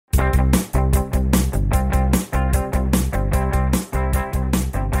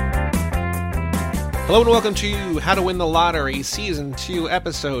Hello and welcome to How to Win the Lottery, Season 2,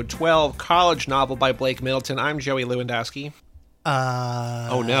 Episode 12, College Novel by Blake Middleton. I'm Joey Lewandowski.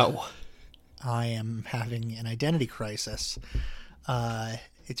 Oh no. I am having an identity crisis.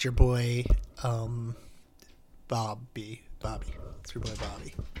 It's your boy, Bobby. It's your boy,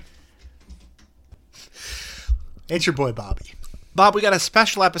 Bobby. It's your boy, Bobby. Bob, we got a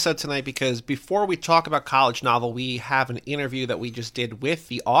special episode tonight because before we talk about College Novel, we have an interview that we just did with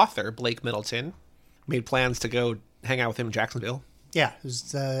the author, Blake Middleton. Made plans to go hang out with him in Jacksonville. Yeah, it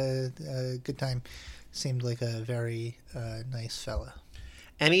was a good time. Seemed like a very nice fella.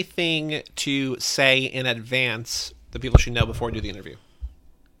 Anything to say in advance that people should know before we do the interview?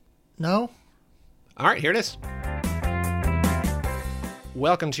 No? All right, here it is.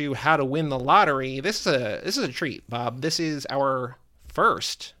 Welcome to How to Win the Lottery. This is a treat, Bob. This is our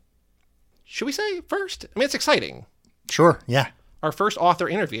first. Should we say first? I mean, it's exciting. Sure, yeah. Our first author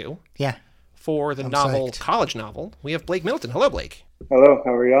interview. Yeah. For the Psyched. College Novel. We have Blake Middleton. Hello, Blake. Hello,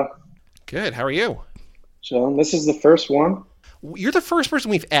 how are y'all? Good, how are you? So this is the first one? You're the first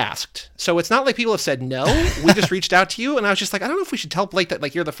person we've asked. So it's not like people have said no. We just reached out to you, and I was just like, I don't know if we should tell Blake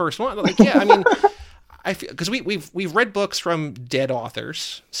that you're the first one. Like, yeah, I mean, because we've read books from dead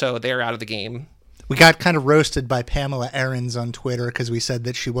authors, so they're out of the game. We got kind of roasted by Pamela Erens on Twitter because we said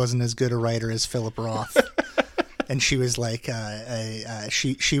that she wasn't as good a writer as Philip Roth. And she was like,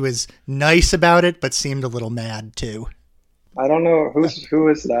 she was nice about it, but seemed a little mad too. I don't know who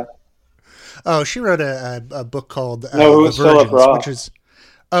is that. Oh, she wrote a book called who's The Philip Virgins, Roth? which is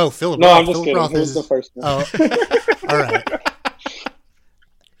Philip No, Roth. I'm just Philip kidding. Roth Who's the first one? Oh, all right.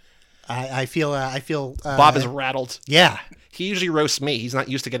 I feel Bob is rattled. Yeah. He usually roasts me. He's not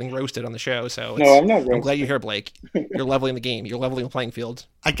used to getting roasted on the show, so No, I'm not roasted. I'm glad you're here, Blake. You're leveling the game. You're leveling the playing field.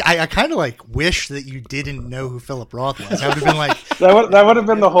 I kind of wish that you didn't know who Philip Roth was. I would have been like that would have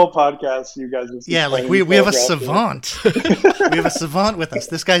been the whole podcast. You guys just yeah, like we have a savant. We have a savant with us.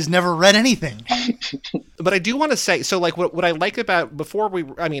 This guy's never read anything. But I do want to say, so like what I like about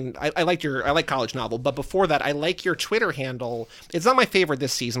I like College Novel, but before that, I like your Twitter handle. It's not my favorite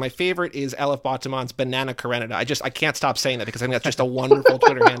this season. My favorite is Elif Bataman's Banana Karenina. I can't stop saying that because I think that's just a wonderful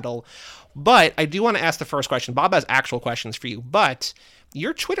Twitter handle. But I do want to ask the first question. Bob has actual questions for you, but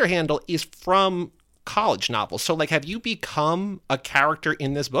your Twitter handle is from College Novel. So like, have you become a character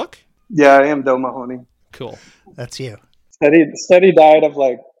in this book? Yeah, I am Doe Mahoney. Cool. That's you. Steady diet of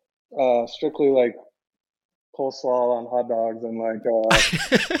strictly coleslaw on hot dogs and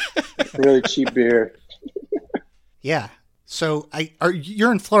really cheap beer. Yeah. So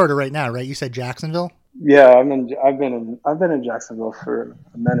you're in Florida right now, right? You said Jacksonville? Yeah, I've been in Jacksonville for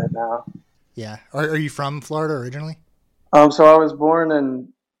a minute now. Yeah. Are you from Florida originally? So I was born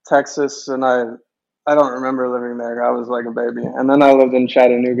in Texas, and I don't remember living there. I was like a baby, and then I lived in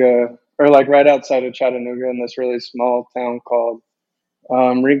Chattanooga, or right outside of Chattanooga, in this really small town called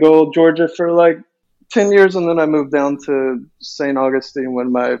Regal, Georgia, for 10 years, and then I moved down to St. Augustine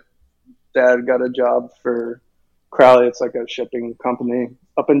when my dad got a job for Crowley. It's like a shipping company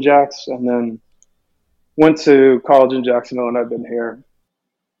up in Jax, and then went to college in Jacksonville, and I've been here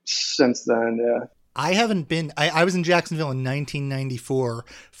since then. Yeah. I haven't been. I was in Jacksonville in 1994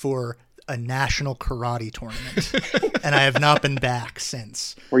 for a national karate tournament, and I have not been back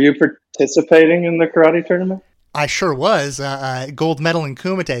since. Were you participating in the karate tournament? I sure was. Gold medal in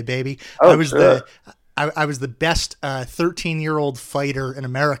Kumite, baby. Oh, I was the best 13-year-old fighter in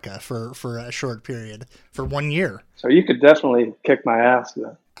America for a short period, for 1 year. So you could definitely kick my ass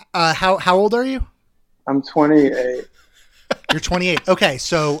then. How old are you? I'm 28. You're 28. Okay,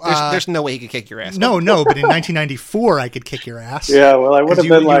 so there's no way you could kick your ass. No, but in 1994 I could kick your ass. Yeah, well, I would have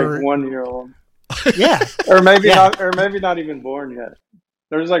been 1 year old. Yeah, or maybe not even born yet.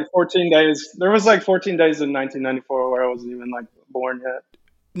 There was 14 days. There was 14 days in 1994 where I wasn't even born yet.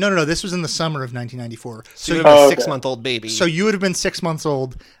 No. This was in the summer of 1994. So you were a 6-month-old baby. So you would have been 6 months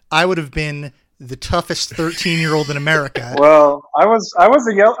old. I would have been the toughest 13-year-old in America. Well, I was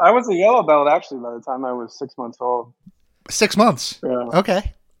a yellow belt actually by the time I was 6 months old. 6 months. Yeah.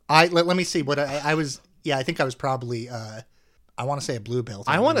 Okay. Let me see what I was. Yeah, I think I was probably. I want to say a blue belt.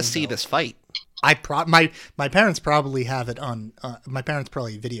 I want to see this fight. My parents probably have it on. My parents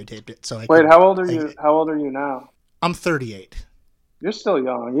probably videotaped it. So how old are you? How old are you now? I'm 38. You're still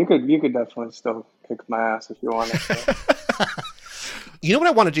young. You could definitely still kick my ass if you wanted to. You know what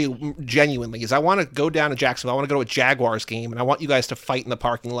I want to do genuinely is I want to go down to Jacksonville. I want to go to a Jaguars game, and I want you guys to fight in the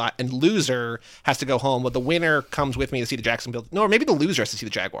parking lot. And loser has to go home, but the winner comes with me to see the Jacksonville. No, or maybe the loser has to see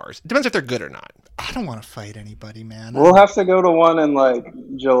the Jaguars. It depends if they're good or not. I don't want to fight anybody, man. We'll have to go to one in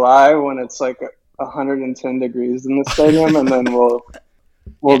July when it's 110 degrees in the stadium, and then we'll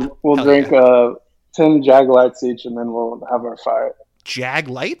drink 10 Jag lights each, and then we'll have our fight. Jag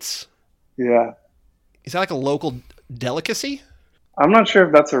lights? Yeah. Is that like a local delicacy? I'm not sure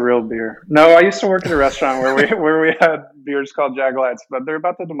if that's a real beer. No, I used to work at a restaurant where we had beers called Jag lights, but they're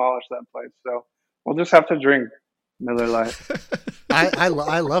about to demolish that place, so we'll just have to drink Miller Lite. I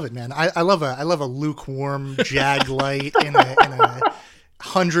love it, man. I love a lukewarm Jag light in a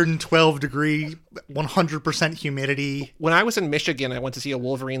 112 degree, 100% humidity. When I was in Michigan, I went to see a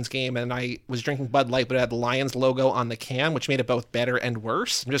Wolverines game, and I was drinking Bud Light, but it had the Lions logo on the can, which made it both better and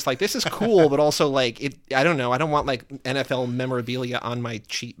worse. I'm just like, this is cool, but also like it. I don't know. I don't want like NFL memorabilia on my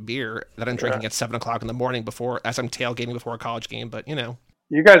cheap beer that I'm drinking at 7:00 in the morning as I'm tailgating before a college game. But you know,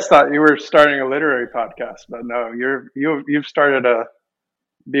 you guys thought you were starting a literary podcast, but no, you've started a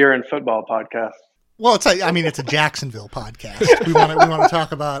beer and football podcast. Well, it's a Jacksonville podcast. We want to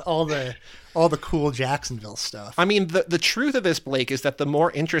talk about all the cool Jacksonville stuff. I mean, the truth of this, Blake, is that the more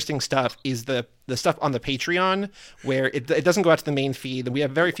interesting stuff is the stuff on the Patreon, where it doesn't go out to the main feed. We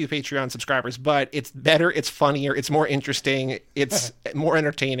have very few Patreon subscribers, but it's better, it's funnier, it's more interesting, it's more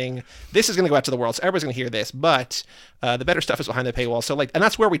entertaining. This is going to go out to the world, so everybody's going to hear this, but the better stuff is behind the paywall. So and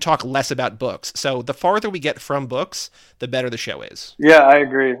that's where we talk less about books. So the farther we get from books, the better the show is. Yeah, I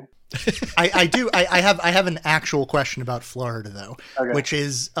agree. I do. I have an actual question about Florida though, okay. Which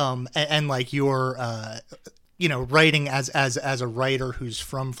is and like your writing as a writer who's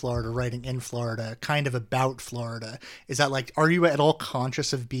from Florida, writing in Florida, kind of about Florida. Is that like, are you at all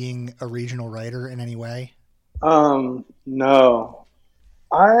conscious of being a regional writer in any way? No,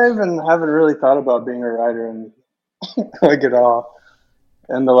 I haven't really thought about being a writer in like at all.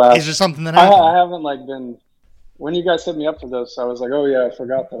 In the last, is there something that happened? I haven't like been. When you guys hit me up for this, I was like, oh yeah, I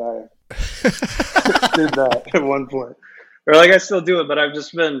forgot that I did that at one point. Or like I still do it, but I've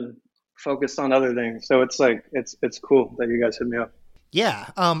just been focused on other things. So it's like, it's cool that you guys hit me up. Yeah.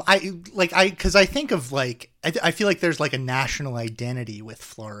 Cause I think of like, I feel like there's like a national identity with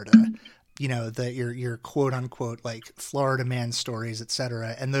Florida, you know, that your quote unquote, like Florida man stories,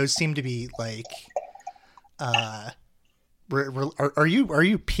 etc. And those seem to be like, are you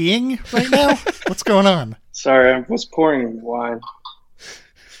peeing right now? What's going on? Sorry, I was pouring wine.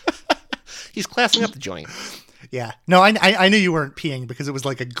 He's classing up the joint. Yeah. No, I knew you weren't peeing because it was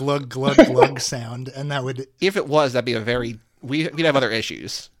like a glug, glug, glug sound. And that would... If it was, that'd be we'd have other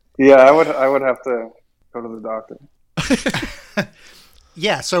issues. Yeah, I would have to go to the doctor.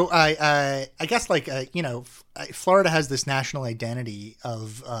 Yeah, so I guess like, Florida has this national identity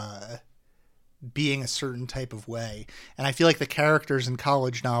of being a certain type of way. And I feel like the characters in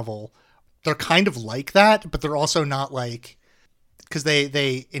College Novel, they're kind of like that, but they're also not like, because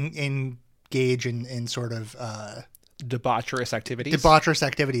they engage in sort of debaucherous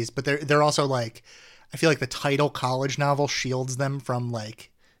activities, but they're also like, I feel like the title College Novel shields them from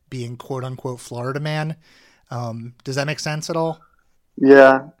like being quote unquote Florida man. Does that make sense at all?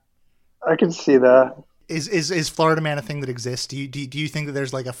 Yeah, I can see that. Is Florida man a thing that exists? Do you think that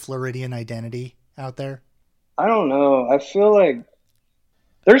there's like a Floridian identity out there? I don't know. I feel like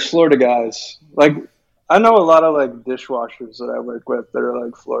there's Florida guys. Like, I know a lot of like dishwashers that I work with that are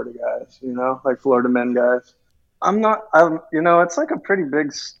like Florida guys, you know, like Florida men guys. It's like a pretty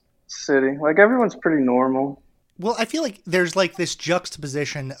big city. Like everyone's pretty normal. Well, I feel like there's like this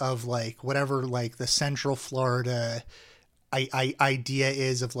juxtaposition of like whatever like the Central Florida idea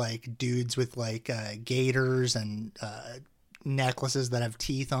is of like dudes with like gaiters and necklaces that have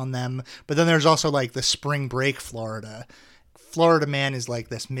teeth on them. But then there's also like the spring break Florida man is like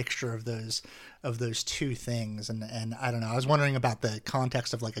this mixture of those two things. And I don't know, I was wondering about the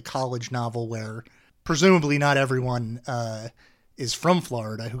context of like a college novel where presumably not everyone is from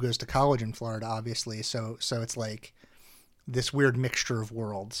Florida who goes to college in Florida, obviously. So it's like this weird mixture of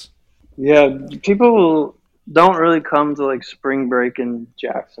worlds. Yeah, people don't really come to like spring break in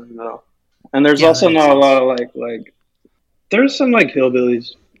Jacksonville. And there's also not a lot of like there's some like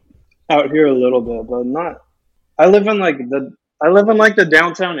hillbillies out here a little bit, but not. I live in the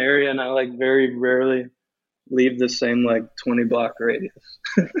downtown area, and I like very rarely leave the same like 20 block radius.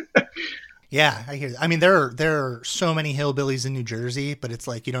 Yeah, I hear that. I mean, there are so many hillbillies in New Jersey, but it's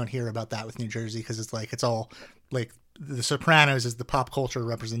like you don't hear about that with New Jersey because it's like it's all like The Sopranos is the pop culture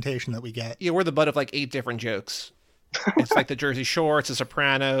representation that we get. Yeah, we're the butt of like 8 different jokes. It's like the Jersey Shore, it's the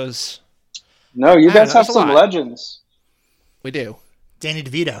Sopranos. No, you guys have some legends. We do. Danny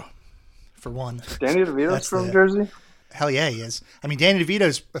DeVito, for one. Danny DeVito's from Jersey? Hell yeah, he is. I mean, Danny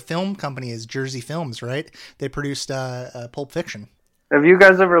DeVito's film company is Jersey Films, right? They produced Pulp Fiction. Have you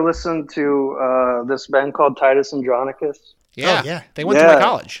guys ever listened to this band called Titus Andronicus? Yeah, oh, yeah. They went to my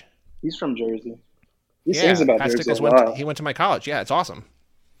college. He's from Jersey. He sings about Pat Jersey Stickles a lot. he went to my college. Yeah, it's awesome.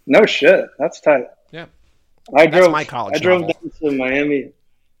 No shit. That's tight. Yeah. That's my college I drove novel. down to Miami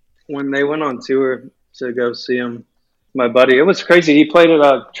when they went on tour to go see him. My buddy, it was crazy. He played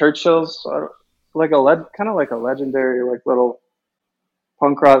at Churchill's, like kind of like a legendary like little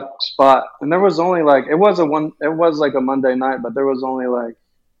punk rock spot. And there was only like it was like a Monday night, but there was only like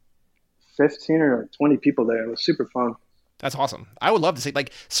 15 or 20 people there. It was super fun. That's awesome. I would love to see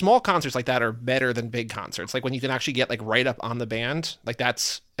like small concerts like that are better than big concerts. Like when you can actually get like right up on the band, like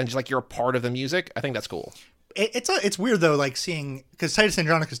that's and just like you're a part of the music. I think that's cool. It's weird though, like seeing because Titus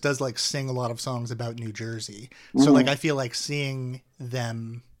Andronicus does like sing a lot of songs about New Jersey, so like I feel like seeing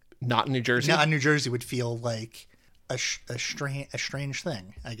them not in New Jersey, not in New Jersey would feel like a strange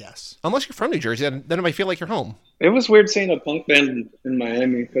thing, I guess. Unless you're from New Jersey, then it might feel like you're home. It was weird seeing a punk band in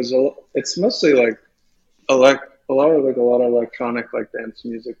Miami because it's mostly like a lot of electronic like dance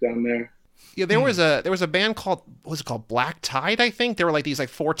music down there. Yeah, there was a band called what was it called Black Tide, I think. They were like these like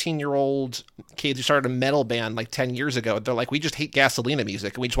 14-year-old kids who started a metal band like 10 years ago. They're like, we just hate Gasolina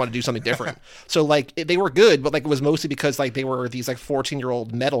music and we just want to do something different. So like they were good, but like it was mostly because like they were these like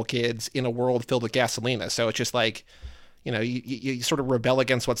 14-year-old metal kids in a world filled with Gasolina. So it's just like, you know, you sort of rebel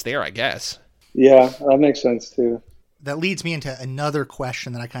against what's there, I guess. Yeah, that makes sense too. That leads me into another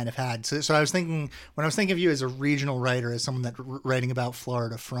question that I kind of had. So I was thinking, when I was thinking of you as a regional writer, as someone that writing about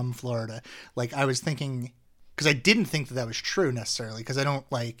Florida, from Florida, like I was thinking, because I didn't think that was true necessarily, because I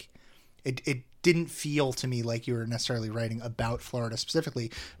don't like, it didn't feel to me like you were necessarily writing about Florida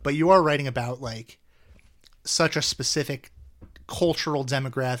specifically, but you are writing about like such a specific cultural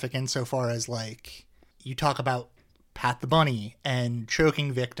demographic insofar as like you talk about Pat the Bunny and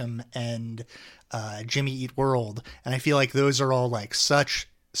Choking Victim and Jimmy Eat World, and I feel like those are all like such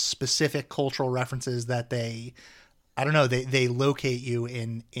specific cultural references that they locate you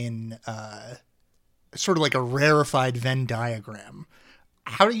in sort of like a rarefied Venn diagram.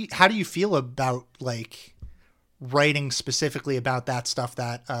 How do you feel about like writing specifically about that stuff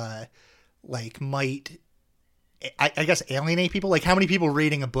that like might I guess alienate people? Like how many people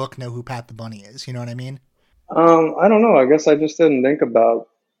reading a book know who Pat the Bunny is? You know what I mean? I don't know. I guess I just didn't think about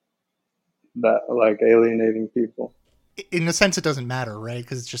that, like alienating people. In a sense, it doesn't matter, right?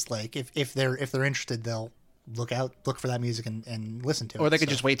 Because it's just like if they're interested, they'll look for that music and listen to it. Or they could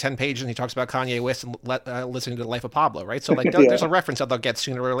just wait 10 pages and he talks about Kanye West and listening to The Life of Pablo, right? So like there's a reference that they'll get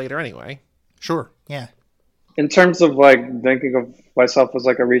sooner or later anyway. Sure, yeah. In terms of like thinking of myself as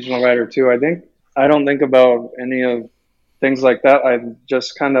like a regional writer too, I don't think about any of things like that.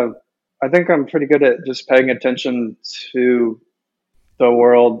 I think I'm pretty good at just paying attention to the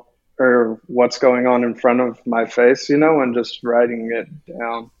world or what's going on in front of my face, you know, and just writing it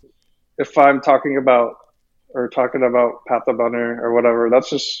down. If I'm talking about Pat the Bunny or whatever, that's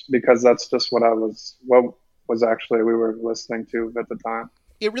just because that's just what was actually we were listening to at the time.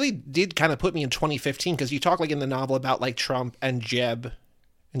 It really did kind of put me in 2015 because you talk like in the novel about like Trump and Jeb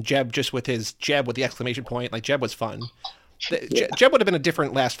just with his Jeb with the exclamation point, like Jeb was fun. Jeb would have been a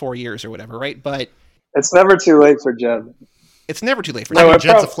different last 4 years or whatever, right? But it's never too late for Jeb. It's never too late for Jeb.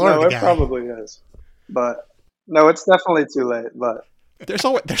 Jeb's a Florida guy. It probably is. But no, it's definitely too late. But there's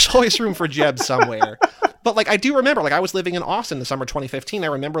always room for Jeb somewhere. But like I do remember, like I was living in Austin the summer 2015. I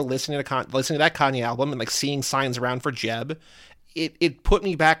remember listening to that Kanye album and like seeing signs around for Jeb. It put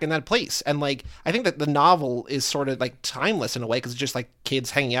me back in that place. And like, I think that the novel is sort of like timeless in a way because it's just like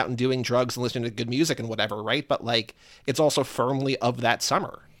kids hanging out and doing drugs and listening to good music and whatever, right? But like, it's also firmly of that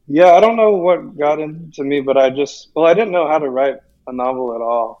summer. Yeah, I don't know what got into me, but I didn't know how to write a novel at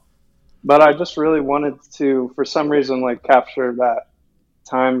all. But I just really wanted to, for some reason, like capture that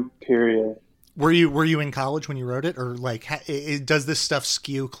time period. Were you in college when you wrote it, or like, does this stuff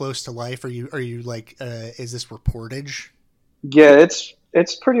skew close to life? Are you like, is this reportage? Yeah,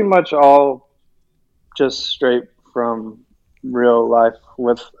 it's pretty much all just straight from real life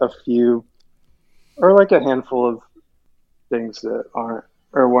with a few or like a handful of things that aren't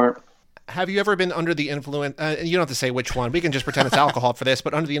or weren't. Have you ever been under the influence? You don't have to say which one. We can just pretend it's alcohol for this,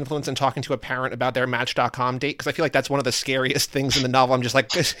 but under the influence and talking to a parent about their Match.com date, because I feel like that's one of the scariest things in the novel. I'm just like,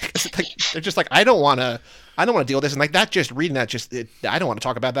 they're just like, I don't want to deal with this, and like that. Just reading that, I don't want to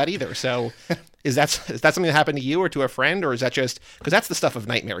talk about that either. So, is that something that happened to you or to a friend, or is that just because that's the stuff of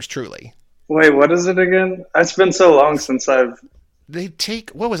nightmares, truly? Wait, what is it again? It's been so long since They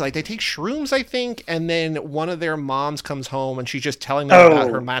take shrooms, I think, and then one of their moms comes home and she's just telling them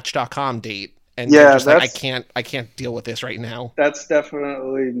about her Match.com date, and they're just like, I can't deal with this right now. That's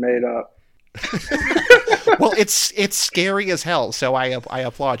definitely made up. Well, it's scary as hell, so I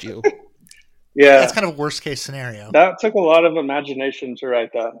applaud you. Yeah, that's kind of a worst case scenario. That took a lot of imagination to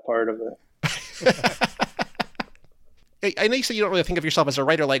write that part of it. I know you said you don't really think of yourself as a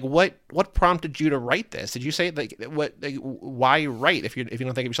writer. Like, what prompted you to write this? Did you say why write if you don't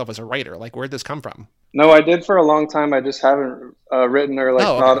think of yourself as a writer? Like, where'd this come from? No, I did for a long time. I just haven't written or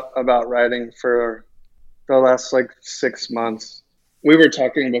thought about writing for the last 6 months. We were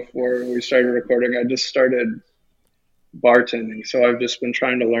talking before we started recording. I just started bartending, so I've just been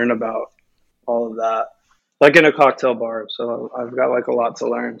trying to learn about all of that, like in a cocktail bar. So I've got a lot to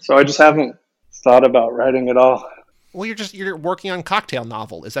learn. So I just haven't thought about writing at all. Well, you're working on cocktail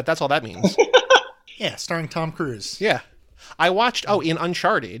novel. That's all that means? Yeah, starring Tom Cruise. Yeah, I watched. In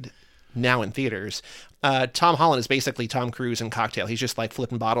Uncharted, now in theaters. Tom Holland is basically Tom Cruise in Cocktail. He's just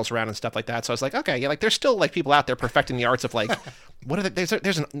flipping bottles around and stuff like that. So I was like, okay, yeah, there's still people out there perfecting the arts of what are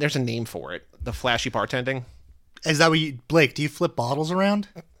there's a name for it. The flashy bartending. Is that what Blake? Do you flip bottles around?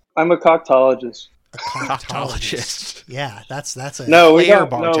 I'm a coctologist. A coctologist. Yeah, that's a no. We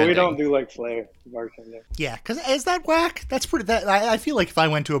don't. No, we don't do flare bartending. Yeah, because is that whack? That's pretty. I feel like if I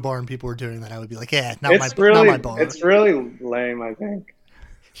went to a bar and people were doing that, I would be like, yeah, not my bar. It's really lame, I think.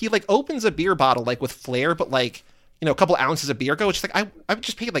 He opens a beer bottle with flair, but a couple ounces of beer go. It's just I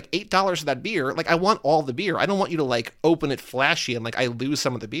just paid $8 for that beer. I want all the beer. I don't want you to open it flashy and I lose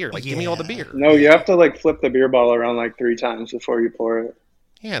some of the beer. Give me all the beer. No, you have to flip the beer bottle around 3 times before you pour it.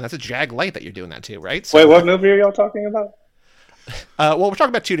 Yeah, that's a Jag Light that you're doing that too, right? So, wait, what movie are y'all talking about? Well, we're talking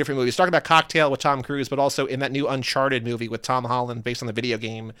about 2 different movies. We're talking about Cocktail with Tom Cruise, but also in that new Uncharted movie with Tom Holland, based on the video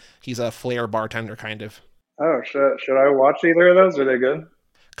game, he's a flair bartender, kind of. Oh, should I watch either of those? Are they good?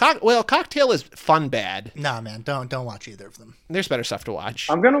 Cocktail is fun bad. Nah, man, don't watch either of them. There's better stuff to watch.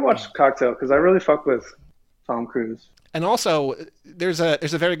 I'm gonna watch Cocktail because I really fuck with Tom Cruise. And also, there's a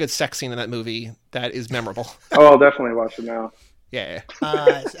very good sex scene in that movie that is memorable. Oh, I'll definitely watch it now. Yeah.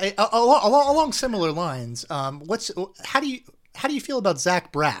 Along similar lines, how do you feel about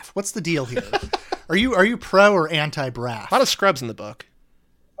Zach Braff? What's the deal here? Are you pro or anti Braff? A lot of scrubs in the book.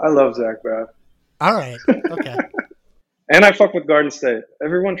 I love Zach Braff. All right. Okay. And I fuck with Garden State.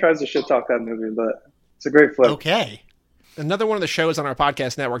 Everyone tries to shit talk that movie, but it's a great flip. Okay. Another one of the shows on our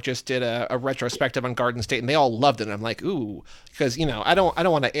podcast network just did a retrospective on Garden State, and they all loved it. And I'm like, ooh, because I don't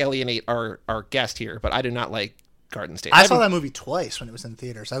want to alienate our guest here, but I do not like Garden State. I saw that movie twice when it was in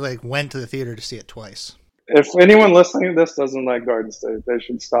theaters. I went to the theater to see it twice. If anyone listening to this doesn't like Garden State, they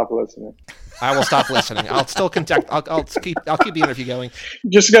should stop listening. I will stop listening. I'll still contact. I'll keep the interview going.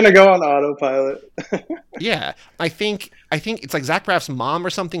 Just gonna go on autopilot. Yeah, I think it's Zach Braff's mom or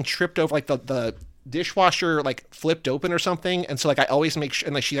something tripped over the dishwasher flipped open or something, and so I always make sure,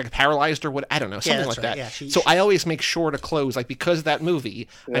 and she paralyzed or what, I don't know, something like that. Yeah, so I always make sure to close because of that movie.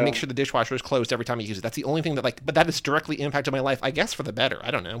 Yeah. I make sure the dishwasher is closed every time I use it. That's the only thing that but that has directly impacted my life, I guess, for the better. I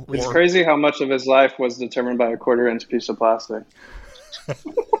don't know. It's crazy how much of his life was determined by a 1/4-inch piece of plastic.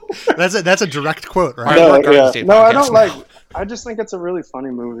 That's a direct quote, right? No, I don't like. I just think it's a really funny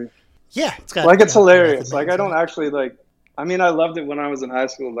movie. Yeah, it's got it's hilarious. I don't actually I mean, I loved it when I was in high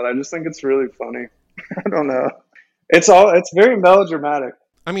school, but I just think it's really funny. I don't know. It's very melodramatic.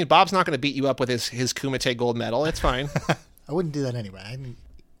 I mean, Bob's not going to beat you up with his Kumite gold medal. It's fine. I wouldn't do that anyway.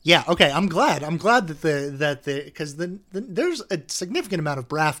 Yeah, okay. I'm glad that because there's a significant amount of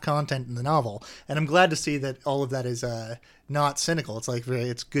Braff content in the novel, and I'm glad to see that all of that is not cynical. It's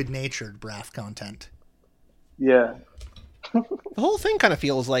it's good-natured Braff content. Yeah. The whole thing kind of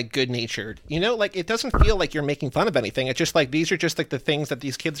feels good-natured, it doesn't feel like you're making fun of anything. It's just these are just the things that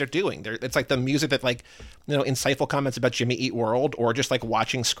these kids are doing. It's the music that insightful comments about Jimmy Eat World, or just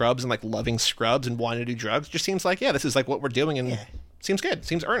watching Scrubs and loving Scrubs and wanting to do drugs. Just seems this is what we're doing, and seems good,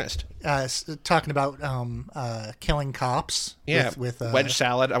 seems earnest. Talking about killing cops. Yeah, with wedge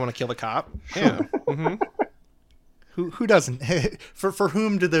salad. I want to kill a cop. Yeah. Mm-hmm. Who doesn't? For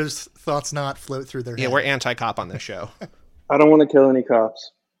whom do those thoughts not float through their head? Yeah, we're anti-cop on this show. I don't want to kill any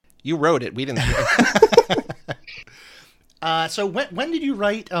cops. You wrote it. We didn't. So when did you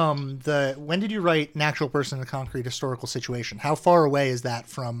write Natural Person in a Concrete Historical Situation? How far away is that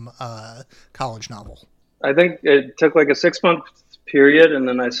from a college novel? I think it took a 6-month period, and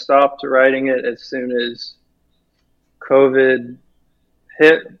then I stopped writing it as soon as COVID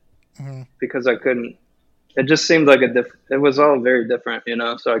hit, because I couldn't. It just seemed it was all very different,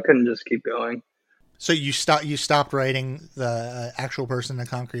 so I couldn't just keep going. So you stopped writing the Actual Person in a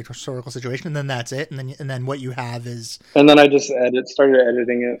Concrete Historical Situation, and then that's it, and then what you have is. And then I just started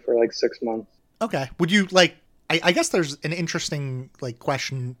editing it for 6 months. Okay. Would you I guess there's an interesting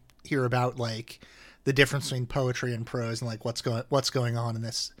question here about the difference between poetry and prose, and what's going on in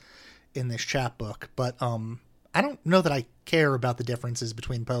this chapbook, but I don't know that I care about the differences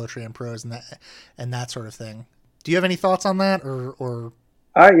between poetry and prose and that sort of thing. Do you have any thoughts on that, or?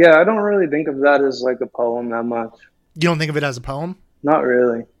 I don't really think of that as a poem that much. You don't think of it as a poem? Not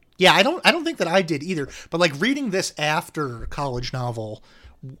really. Yeah, I don't think that I did either. But like reading this after college novel,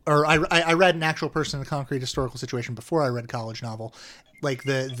 or I read An Actual Person in a Concrete Historical Situation before I read college novel. Like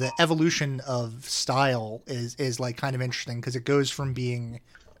the evolution of style is like kind of interesting because it goes from being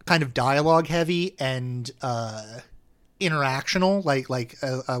kind of dialogue heavy and interactional, like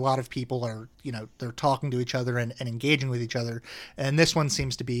a lot of people are, they're talking to each other and engaging with each other, and this one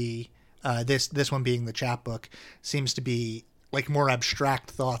seems to be this one being the chapbook seems to be like more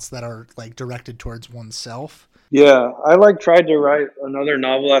abstract thoughts that are like directed towards oneself. Yeah, I like tried to write another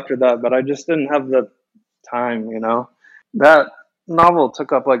novel after that, but I just didn't have the time, That novel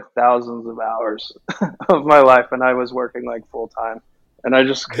took up like thousands of hours of my life, and I was working like full time. And I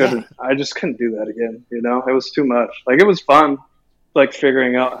just couldn't do that again. It was too much. Like, it was fun, like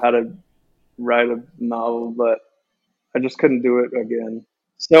figuring out how to write a novel, but I just couldn't do it again.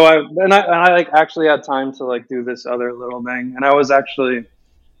 So I like actually had time to like do this other little thing, and I was actually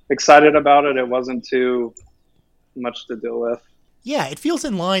excited about it. It wasn't too much to deal with. Yeah, it feels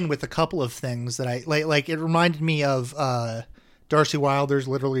in line with a couple of things that I like. It reminded me of Darcy Wilder's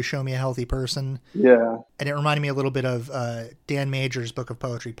Literally Show Me a Healthy Person. Yeah. And it reminded me a little bit of Dan Major's book of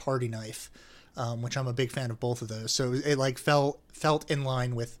poetry, Party Knife, which I'm a big fan of both of those. So it like felt in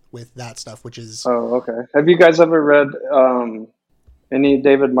line with that stuff, which is... Oh, okay. Have you guys ever read any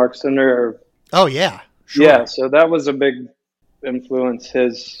David Markson or... Oh, yeah. Sure. Yeah, so that was a big influence.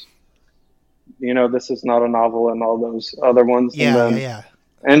 His, This Is Not a Novel and all those other ones. Yeah, and then yeah.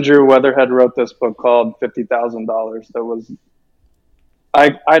 Andrew Weatherhead wrote this book called $50,000 that was...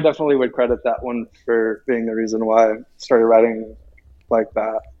 I definitely would credit that one for being the reason why I started writing like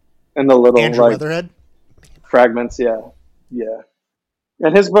that. And the little Andrew Weatherhead? Fragments, yeah.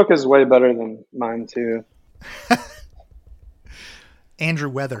 And his book is way better than mine too. Andrew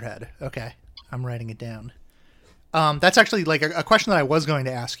Weatherhead. Okay, I'm writing it down. That's actually like a question that I was going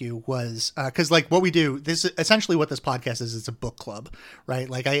to ask you was because like what we do, this is essentially what this podcast is. It's a book club, right?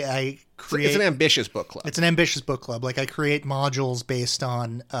 Like I create. It's an ambitious book club. It's an ambitious book club. Like I create modules based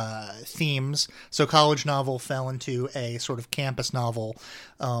on themes. So college novel fell into a sort of campus novel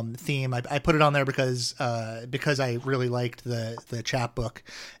theme. I put it on there because I really liked the chapbook.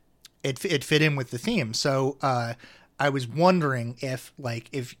 It fit in with the theme. So I was wondering if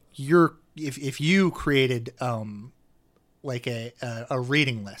you created like a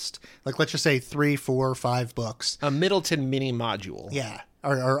reading list, like let's just say 3, 4, 5 books, a Middleton mini module. Yeah,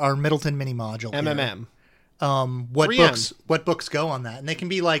 our Middleton mini module. MMM. What books go on that? And they can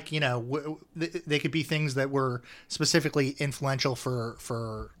be like they could be things that were specifically influential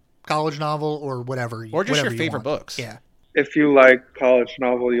for college novel or whatever, or just whatever your favorite books. Yeah. If you like college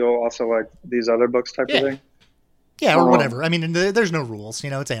novel, you'll also like these other books type of thing. Yeah, or whatever. I mean, there's no rules.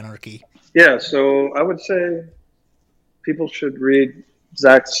 It's anarchy. Yeah, so I would say people should read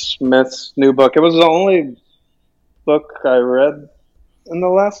Zach Smith's new book. It was the only book I read in the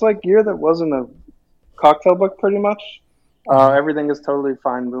last year that wasn't a cocktail book, pretty much. Everything is Totally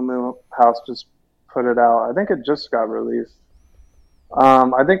Fine. Moo Moo House just put it out. I think it just got released.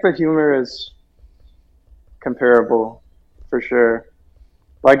 I think the humor is comparable, for sure.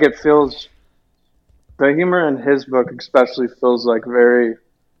 Like, it feels... The humor in his book especially feels like very,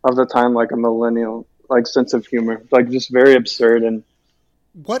 of the time, like a millennial, like sense of humor, like just very absurd. And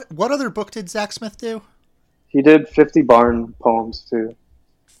what other book did Zach Smith do? He did 50 barn poems too.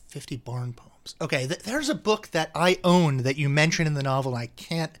 50 barn poems. Okay, there's a book that I own that you mentioned in the novel, and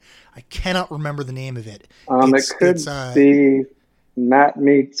I cannot remember the name of it. It could be Matt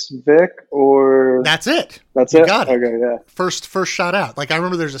Meets Vic, or that's it. That's you it. Got it. Okay, yeah. First shot out. Like I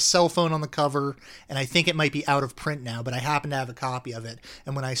remember, there's a cell phone on the cover, and I think it might be out of print now, but I happen to have a copy of it.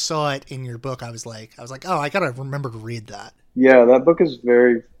 And when I saw it in your book, I was like, oh, I gotta remember to read that. Yeah, that book is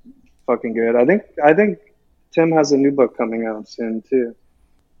very fucking good. I think Tim has a new book coming out soon too,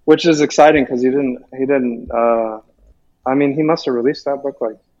 which is exciting because he didn't. I mean, he must have released that book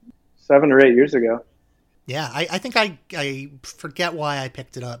like 7 or 8 years ago. Yeah, I think I forget why I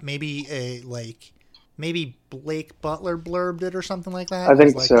picked it up. Maybe maybe Blake Butler blurbed it or something like that. I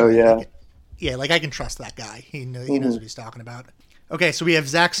think so, yeah. I can trust that guy. He knows what he's talking about. Okay, so we have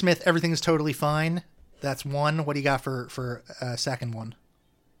Zach Smith, Everything's Totally Fine. That's one. What do you got for a second one?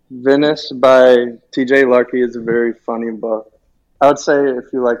 Venice by T.J. Larkey is a very funny book. I would say if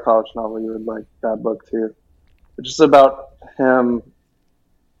you like college novel, you would like that book too. It's just about him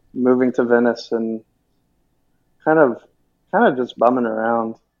moving to Venice and kind of just bumming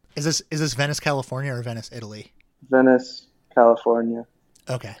around. Is this Venice, California, or Venice, Italy? Venice, California.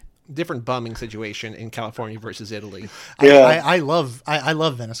 Okay. Different bumming situation in California versus Italy. Yeah. I love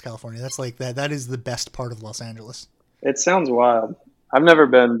Venice, California. That's like that is the best part of Los Angeles. It sounds wild. I've never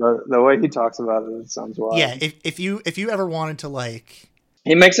been, but the way he talks about it, it sounds wild. Yeah, if you ever wanted to like,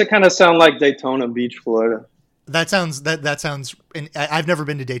 He makes it kind of sound like Daytona Beach, Florida. that sounds. I've never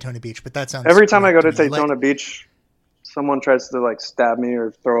been to Daytona Beach, but that sounds. Every time I go to me. Daytona Beach, someone tries to like stab me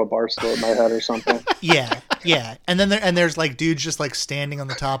or throw a bar stool at my head or something. Yeah, and then there's like dudes just like standing on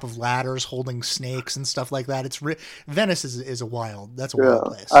the top of ladders holding snakes and stuff like that. Venice is a wild. That's a wild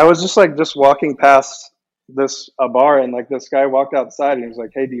place. I was just walking past a bar, and like this guy walked outside and he was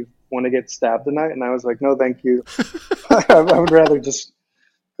like, "Hey, do you want to get stabbed tonight?" And I was like, "No, thank you. I would rather just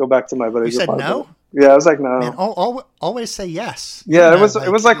go back to my buddy's You said apartment." no? Yeah, I was like, "No." Man, always say yes. Yeah, it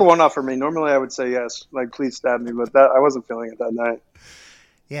was like a one-off for me. Normally, I would say yes, like please stab me, but I wasn't feeling it that night.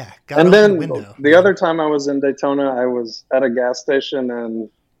 Yeah, and then the other time I was in Daytona, I was at a gas station, and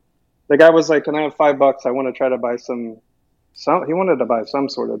the guy was like, "Can I have $5? I want to try to buy some." He wanted to buy some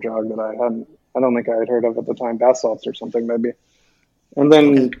sort of drug that I don't think I had heard of at the time, bath salts or something maybe. And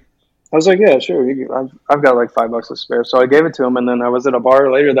then I was like, "Yeah, sure. I've got like $5 to spare." So I gave it to him, and then I was at a bar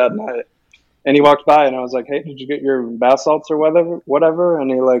later that night, and he walked by, and I was like, "Hey, did you get your bath salts or whatever?"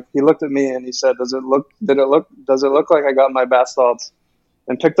 And he looked at me and he said, does it look like I got my bath salts?"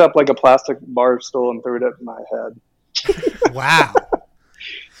 And picked up like a plastic bar stool and threw it at my head. Wow.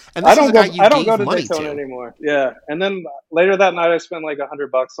 And I don't go to Daytona anymore. Yeah. And then later that night, I spent like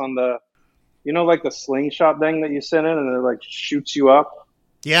 $100 on the, like the slingshot thing that you sit in and it like shoots you up.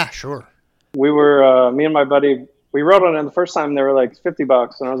 Yeah, sure. We were, me and my buddy, we rode on it. And the first time they were like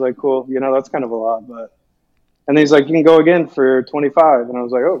 $50, and I was like, cool, that's kind of a lot, but. And he's like, "You can go again for 25, and I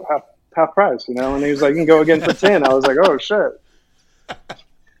was like, "Oh, half price," And he was like, "You can go again for 10." I was like, "Oh shit."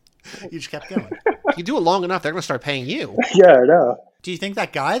 You just kept going. You do it long enough, they're going to start paying you. Yeah, I know. Do you think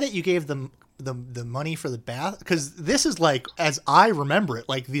that guy that you gave the money for the bath, because this is like, as I remember it,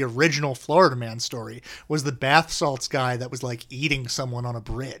 like the original Florida Man story was the bath salts guy that was like eating someone on a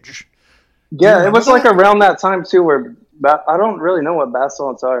bridge. Yeah, it was like around that time too, where I don't really know what bath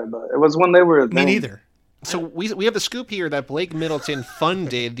salts are, but it was when they were. Me neither. So we have the scoop here that Blake Middleton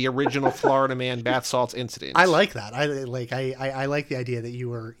funded the original Florida Man bath salts incident. I like that. I like the idea that you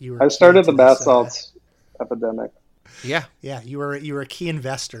were. I started the bath salts epidemic. Yeah, you were a key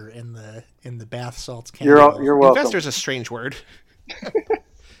investor in the bath salts campaign. You're welcome. Investor is a strange word.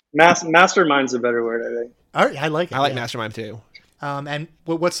 Mastermind's a better word, I think. All right, I like it. I like mastermind too. And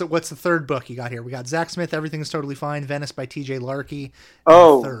what's the third book you got here? We got Zach Smith, Everything's Totally Fine, Venice by T.J. Larkey.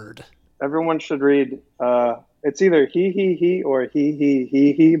 Third. Everyone should read. It's either He or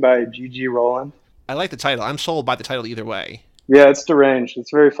He by G.G. Roland. I like the title. I'm sold by the title either way. Yeah, it's deranged.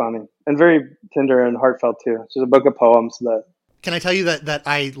 It's very funny and very tender and heartfelt too. It's just a book of poems that. Can I tell you that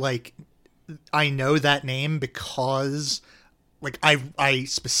I know that name because like I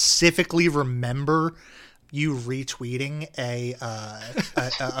specifically remember you retweeting a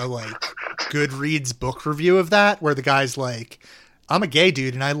like Goodreads book review of that where the guy's like, "I'm a gay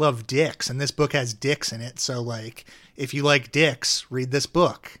dude and I love dicks, and this book has dicks in it. So like, if you like dicks, read this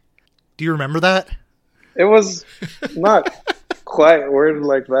book." Do you remember that? It was not quite worded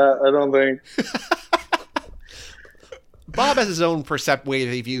like that, I don't think. Bob has his own way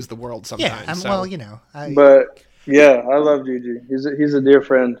that he views the world sometimes. Yeah, so. well, But yeah, I love Gigi. He's a dear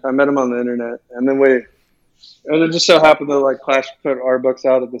friend. I met him on the internet, and then and it just so happened that like Clash put our books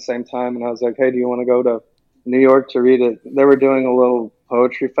out at the same time, and I was like, "Hey, do you want to go to New York to read it?" They were doing a little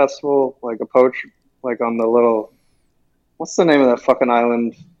poetry festival, like a poetry, like on the little, what's the name of that fucking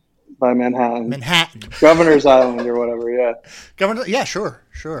island by Manhattan? Governor's Island or whatever, yeah. Yeah, sure.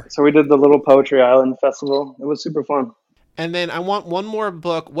 So we did the little poetry island festival. It was super fun. And then I want one more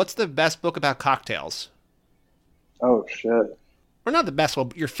book. What's the best book about cocktails? Oh shit. Or not the best one,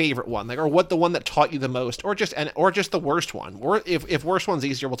 but your favorite one, like, or the one that taught you the most, or just the worst one. Or if worst one's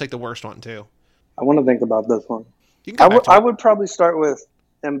easier, we'll take the worst one too. I want to think about this one. I would probably start with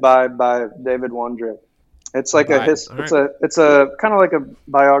Imbibe by David Wondrich. It's like it's a kind of like a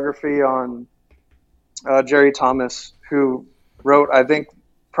biography on Jerry Thomas, who wrote, I think,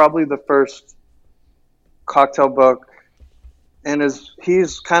 probably the first cocktail book, and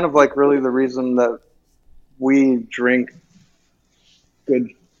he's kind of like really the reason that we drink good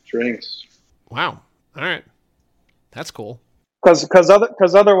drinks. Wow. All right. That's cool.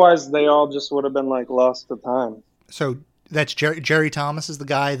 Because otherwise they all just would have been like lost to time. So that's Jerry Thomas is the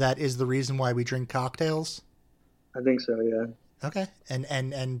guy that is the reason why we drink cocktails? I think so, yeah. Okay.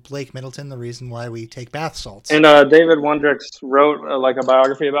 And Blake Middleton, the reason why we take bath salts. And David Wondrich wrote like a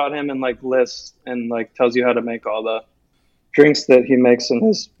biography about him and like lists and like tells you how to make all the drinks that he makes in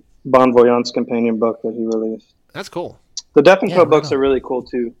his Bon Voyance companion book that he released. That's cool. The Death and Co books are really cool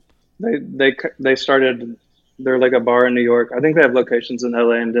too. They started They're like a bar in New York. I think they have locations in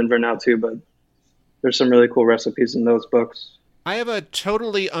LA and Denver now too, but there's some really cool recipes in those books. I have a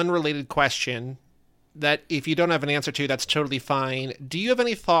totally unrelated question that if you don't have an answer to, that's totally fine. Do you have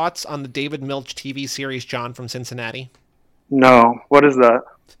any thoughts on the David Milch TV series John from Cincinnati? No. What is that?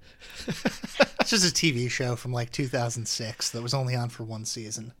 It's just a TV show from like 2006 that was only on for one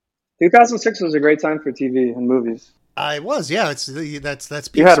season. 2006 was a great time for TV and movies. It was, yeah. That's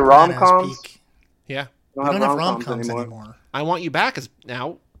peak You had Sopranos, rom-coms? peak. Yeah. We don't have rom-coms anymore. I Want You Back is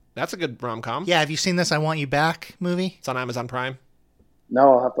now. That's a good rom-com. Yeah, have you seen this I Want You Back movie? It's on Amazon Prime.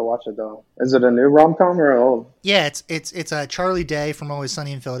 No, I'll have to watch it though. Is it a new rom-com or old? Yeah, it's Charlie Day from Always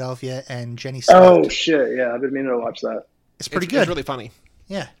Sunny in Philadelphia and Jenny Scott. Oh shit! Yeah, I've been meaning to watch that. It's pretty good. It's really funny.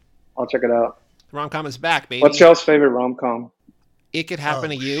 Yeah, I'll check it out. Rom-com is back, baby. What's y'all's favorite rom-com? It Could Happen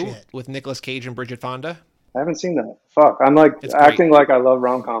to You shit. with Nicolas Cage and Bridget Fonda. I haven't seen that. Fuck, I'm like It's acting great. like I love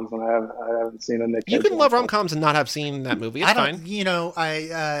rom-coms and I haven't seen a Nick Cage You can love rom-com. rom-coms and not have seen that movie. It's I don't. fine. You know,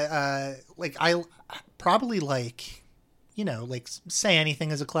 I probably like, you know, like Say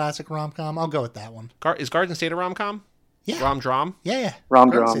Anything is a classic rom-com. I'll go with that one. Is Garden State a rom-com? Yeah, Rom-drom? yeah.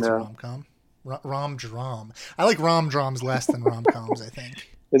 Rom-drom, Garden State's a yeah. rom-com. Rom-drom. I like rom-droms less than rom-coms. I think.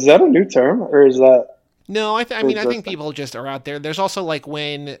 Is that a new term or is that? No, I think Interesting. people just are out there. There's also like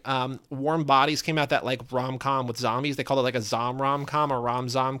when Warm Bodies came out, that like rom-com with zombies. They called it like a zom rom-com or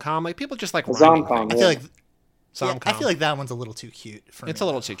rom-zom-com. Like people just like rhyming Zom-com, things. I feel like Zom-com. I feel like that one's a little too cute for me. It's a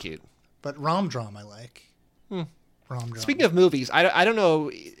little too cute. But rom-drom I like. Rom-drom. Speaking of movies, I don't know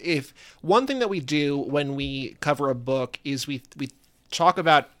if one thing that we do when we cover a book is we talk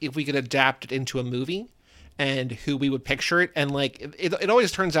about if we could adapt it into a movie and who we would picture it. And like, it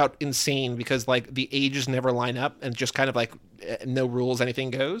always turns out insane because like the ages never line up and just kind of like no rules,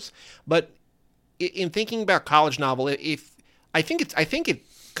 anything goes. But in thinking about college novel, I think it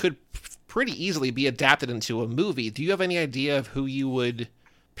could pretty easily be adapted into a movie. Do you have any idea of who you would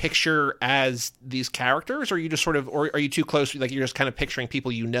picture as these characters, or are you just sort of, or are you too close? Like you're just kind of picturing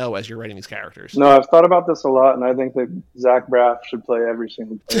people you know as you're writing these characters? No, I've thought about this a lot, and I think that Zach Braff should play every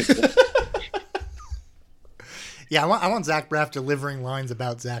single person. Yeah, I want Zach Braff delivering lines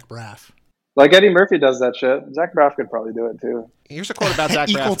about Zach Braff. Like Eddie Murphy does that shit. Zach Braff could probably do it too. Here's a quote about Zach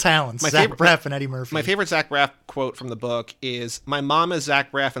Braff. Equal talents. Zach Braff and Eddie Murphy. My favorite Zach Braff quote from the book is, "My mom is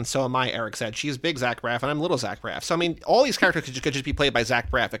Zach Braff and so am I," Eric said. "She's big Zach Braff and I'm little Zach Braff." So, I mean, all these characters could just be played by Zach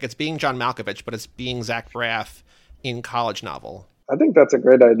Braff. Like, it's being John Malkovich, but it's being Zach Braff in college novel. I think that's a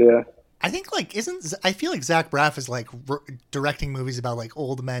great idea. I think, like, I feel like Zach Braff is, like, directing movies about, like,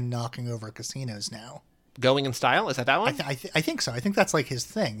 old men knocking over casinos now. Going in Style? Is that one? I think so. I think that's, like, his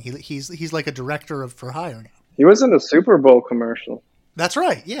thing. He's like a director for hire now. He was in a Super Bowl commercial. That's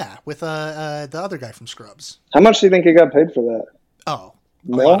right, yeah, with the other guy from Scrubs. How much do you think he got paid for that? Oh,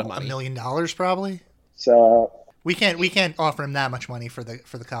 a lot of money. $1 million probably. So We can't offer him that much money for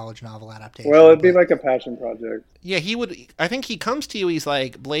the college novel adaptation. well, it'd be like a passion project. Yeah, he would. I think he comes to you. He's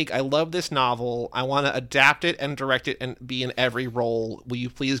like, "Blake, I love this novel. I want to adapt it and direct it and be in every role. Will you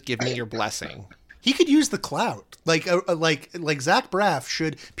please give me your blessing?" He could use the clout, like Zach Braff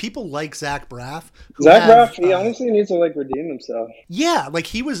should. People like Zach Braff. Zach Braff, he honestly needs to like redeem himself. Yeah, like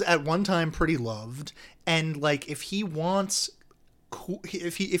he was at one time pretty loved, and like if he wants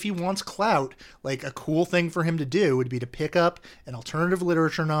clout, like a cool thing for him to do would be to pick up an alternative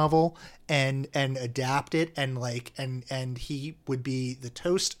literature novel and adapt it, and he would be the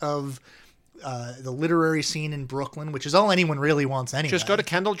toast of the literary scene in Brooklyn, which is all anyone really wants anyway. Just go to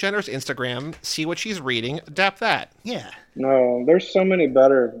Kendall Jenner's Instagram, see what she's reading, adapt that. Yeah. No, there's so many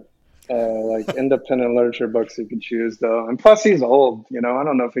better like independent literature books you could choose though, and plus he's old. You know, I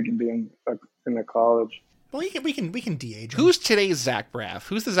don't know if he can be in a college. Well, we can de-age him. Who's today's Zach Braff?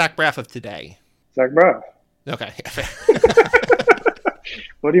 Who's the Zach Braff of today? Zach Braff. Okay.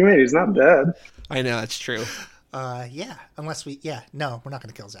 What do you mean? He's not dead. I know, that's true. Yeah. Unless no, we're not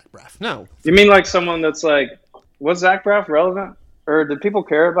going to kill Zach Braff. No. You mean like someone that's like, was Zach Braff relevant? Or did people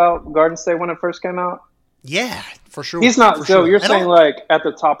care about Garden State when it first came out? Yeah, for sure. He's not. For So sure. you're And saying like at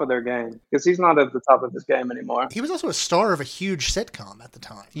the top of their game, because he's not at the top of his game anymore. he was also a star of a huge sitcom at the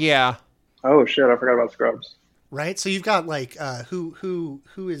time. Yeah. Oh shit! I forgot about Scrubs. Right? So you've got like who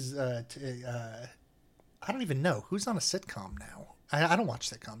is I don't even know who's on a sitcom now. I don't watch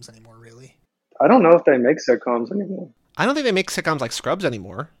sitcoms anymore, really. I don't know if they make sitcoms anymore. I don't think they make sitcoms like Scrubs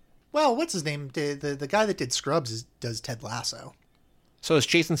anymore. Well, what's his name? The guy that did Scrubs does Ted Lasso. So is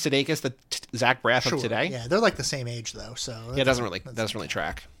Jason Sudeikis the Zach Braff Sure. of today? Yeah, they're like the same age though. So Yeah, it doesn't really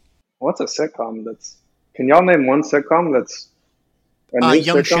track. What's a sitcom that's? Can y'all name one sitcom that's? A new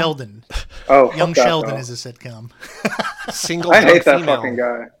Young sitcom? Sheldon. Oh, Young fuck that, Sheldon though. is a sitcom. Single I hate drunk that female. fucking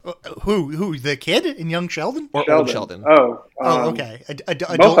guy. Who? The kid in Young Sheldon? Or old Sheldon. Oh, Okay. both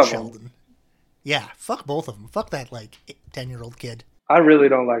Adult of them. Sheldon. Yeah, fuck both of them. Fuck that, like, 10-year-old kid. I really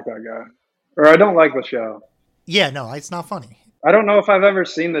don't like that guy. Or I don't like the show. Yeah, no, it's not funny. I don't know if I've ever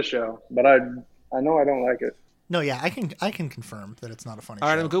seen the show, but I know I don't like it. No, yeah, I can confirm that it's not a funny All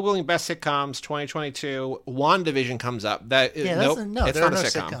show. right, I'm Googling best sitcoms 2022. WandaVision comes up. That Yeah, nope, no, it's there are not no a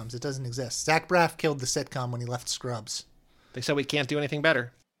sitcom. sitcoms. It doesn't exist. Zach Braff killed the sitcom when he left Scrubs. They said we can't do anything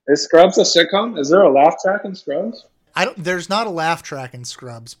better. Is Scrubs a sitcom? Is there a laugh track in Scrubs? There's not a laugh track in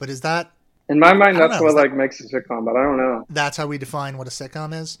Scrubs, but is that... In my mind, I don't that's know, what is that- like makes a sitcom, but I don't know. That's how we define what a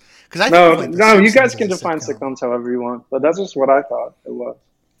sitcom is? Because I No, think, like, The no, you guys Simpsons can is a define sitcom. sitcoms however you want, but that's just what I thought it was.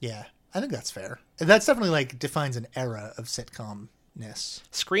 Yeah, I think that's fair. That's definitely like defines an era of sitcomness.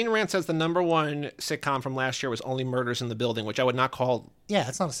 Screen Rant says the number one sitcom from last year was Only Murders in the Building, which I would not call. Yeah,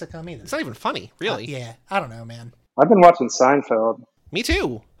 it's not a sitcom either. It's not even funny, really. Yeah, I don't know, man. I've been watching Seinfeld. Me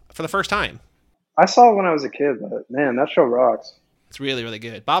too, for the first time. I saw it when I was a kid, but man, that show rocks. It's really, really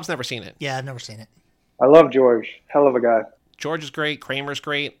good. Bob's never seen it. Yeah, I've never seen it. I love George. Hell of a guy. George is great. Kramer's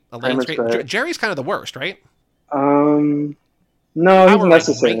great. Elaine's Kramer's great. great. Jerry's kind of the worst, right? No, Power he's rank-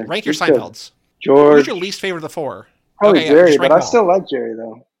 necessary. Rank your He's good. Seinfelds. George. Who's your least favorite of the four? Probably Okay, Jerry, just but rank I them all. still like Jerry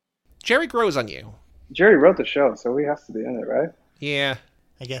though. Jerry grows on you. Jerry wrote the show, so he has to be in it, right? Yeah.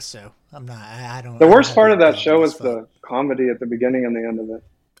 I guess so. I'm not. I don't. The I worst don't part have of a that show problem is as fuck. the comedy at the beginning and the end of it.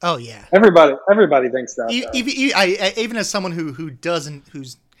 Oh yeah. Everybody thinks that. Even as someone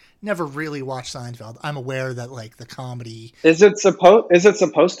who's never really watched Seinfeld, I'm aware that like the comedy, Is it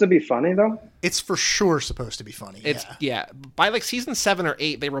supposed to be funny though? it's for sure supposed to be funny. It's yeah. by like season 7 or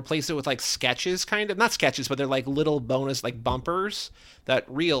 8 they replace it with like sketches, kind of not sketches, but they're like little bonus like bumpers that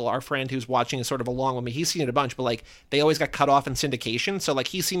Real, our friend who's watching is sort of along with me, he's seen it a bunch, but like they always got cut off in syndication, so like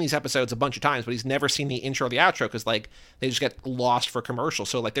he's seen these episodes a bunch of times, but he's never seen the intro or the outro because like they just get lost for commercials.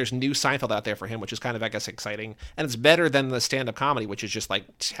 So like there's new Seinfeld out there for him, which is kind of, I guess, exciting, and it's better than the stand-up comedy, which is just like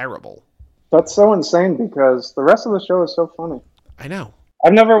terrible. That's so insane because the rest of the show is so funny. I know.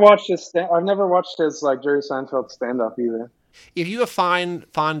 I've never watched his like Jerry Seinfeld stand up either. If you have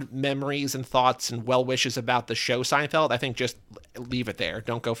fond memories and thoughts and well wishes about the show Seinfeld, I think just leave it there.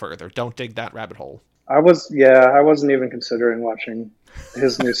 Don't go further. Don't dig that rabbit hole. I wasn't even considering watching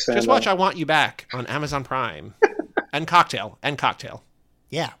his new stand up. Just watch I Want You Back on Amazon Prime. and Cocktail.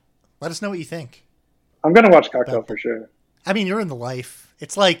 Yeah. Let us know what you think. I'm gonna watch Cocktail for sure. I mean, you're in the life.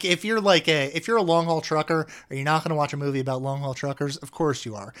 It's like if you're a long haul trucker, are you not going to watch a movie about long haul truckers? Of course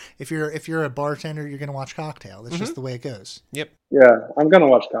you are. If you're a bartender, you're going to watch Cocktail. That's just the way it goes. Yep. Yeah, I'm gonna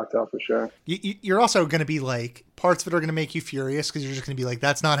watch Cocktail for sure. You're also going to be like, parts of it are going to make you furious because you're just going to be like,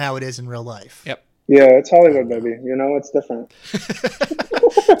 that's not how it is in real life. Yep. Yeah, it's Hollywood, baby. You know, it's different.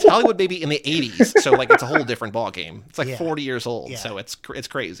 It's Hollywood, baby, in the 80s, so like it's a whole different ballgame. It's like Yeah. 40 years old, Yeah. so it's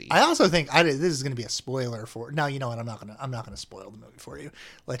crazy. I also think this is going to be a spoiler for. No, you know what? I'm not gonna spoil the movie for you.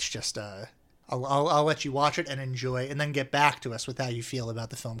 Let's just I'll let you watch it and enjoy, and then get back to us with how you feel about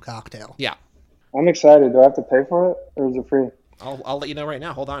the film Cocktail. Yeah. I'm excited. Do I have to pay for it or is it free? I'll let you know right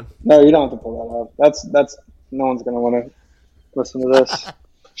now. Hold on. No, you don't have to pull that up. That's no one's gonna want to listen to this.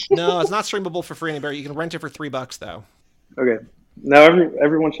 No, it's not streamable for free anymore. You can rent it for $3 though. Okay. Now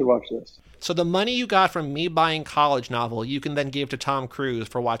everyone should watch this. So the money you got from me buying College Novel, you can then give to Tom Cruise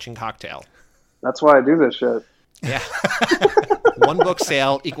for watching Cocktail. That's why I do this shit. Yeah. One book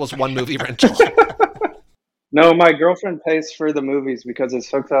sale equals one movie rental. No, my girlfriend pays for the movies because it's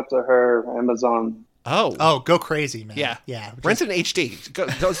hooked up to her Amazon. Oh, go crazy, man. yeah. Yeah. Rent it in HD.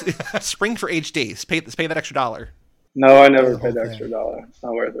 Go spring for HD. Pay that extra $1. No, I never the paid the whole extra $1. It's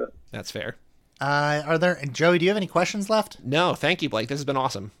not worth it. That's fair. Are there, Joey, do you have any questions left? No, thank you, Blake. This has been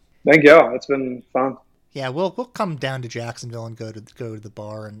awesome. Thank y'all. It's been fun. Yeah, we'll come down to Jacksonville and go to the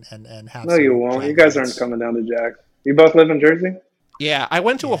bar and have. No, some you won't. You Jack guys nights. aren't coming down to Jack. You both live in Jersey? Yeah, I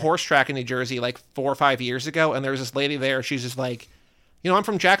went to a horse track in New Jersey like 4 or 5 years ago, and there was this lady there. She's just like, I'm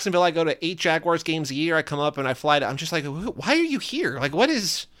from Jacksonville. I go to 8 Jaguars games a year. I come up and I fly to. I'm just like, why are you here? Like, what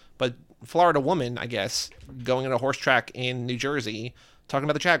is? But Florida woman, I guess, going on a horse track in New Jersey, talking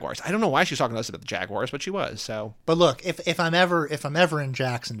about the Jaguars. I don't know why she's talking to us about the Jaguars, but she was. So, But look, if I'm ever in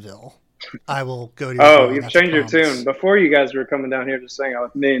Jacksonville, I will go to. Oh, you've changed your tune. Before you guys were coming down here to sing out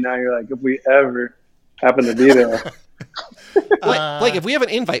with me. Now you're like, if we ever happen to be there. Blake, if we have an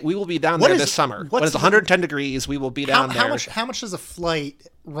invite, we will be down there this summer. When it's 110 degrees, we will be down there. How much does a flight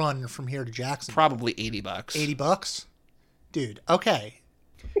run from here to Jacksonville? Probably $80. $80, dude. Okay,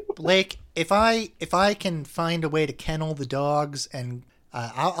 Blake. If I can find a way to kennel the dogs, and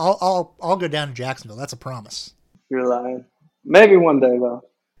I'll go down to Jacksonville. That's a promise. You're lying. Maybe one day though.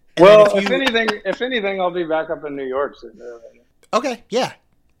 Well, if anything, I'll be back up in New York soon. Okay, yeah,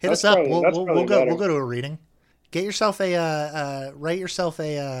 hit us up. We'll go. Better. We'll go to a reading. Get yourself write yourself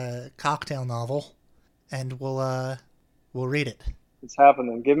a cocktail novel, and we'll read it. It's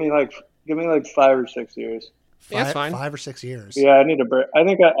happening. Give me like 5 or 6 years. Yeah, it's fine. 5 or 6 years. Yeah, I need a break. I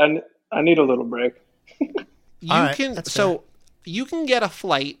think I need a little break. You can get a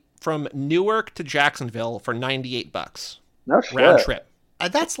flight from Newark to Jacksonville for $98. No shit. Round trip.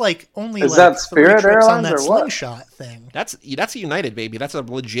 That's like only Is like that 3 Spirit trips on Airlines that or what? slingshot thing. That's a United, baby. That's a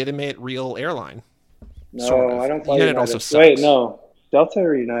legitimate, real airline. No, Sort of. I don't fly United United. also sucks. Wait, no. Delta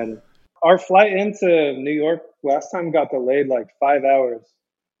or United? Our flight into New York last time got delayed like 5 hours.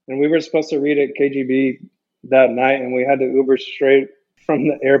 And we were supposed to read at KGB that night, and we had to Uber straight from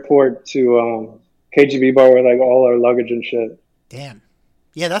the airport to KGB bar with like all our luggage and shit. Damn.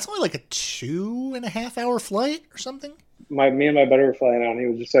 Yeah, that's only like a 2.5 hour flight or something. Me and my buddy were flying out, and he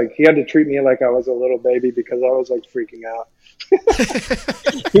was just like, he had to treat me like I was a little baby because I was like freaking out.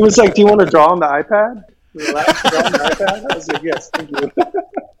 He was like, "Do you want to draw on the iPad? Relax, draw on the iPad?" I was like, "Yes, thank you."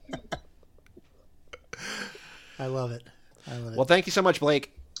 I love it. Well, thank you so much,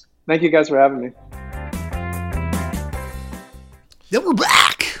 Blake. Thank you guys for having me. Then we're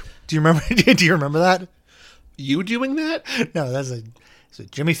back. Do you remember? Do you remember that? You doing that? No, that's a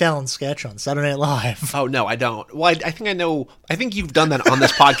Jimmy Fallon sketch on Saturday Night Live. Oh no, I don't. Well, I think I know. I think you've done that on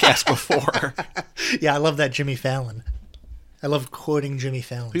this podcast before. Yeah, I love that Jimmy Fallon. I love quoting Jimmy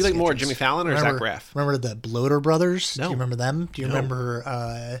Fallon. Who do you like more, Jimmy Fallon or Zach Braff? Remember the Bloater Brothers? No. Do you remember them? Do you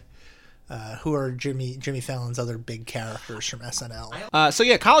remember who are Jimmy Fallon's other big characters from SNL? So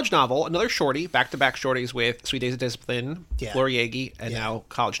yeah, college novel, another shorty, back-to-back shorties with Sweet Days of Discipline, Yeah. Fleur Jaeggy, and now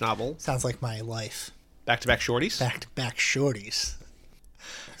college novel. Sounds like my life. Back-to-back shorties. Back-to-back shorties.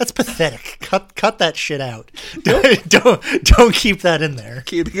 That's pathetic. Cut that shit out. Don't keep that in there.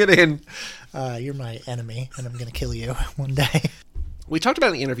 Keeping it in. You're my enemy, and I'm gonna kill you one day. We talked about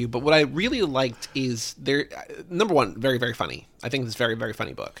it in the interview, but what I really liked is number one, very, very funny. I think it's a very, very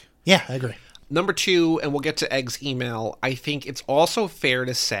funny book. Yeah, I agree. Number two, and we'll get to Egg's email, I think it's also fair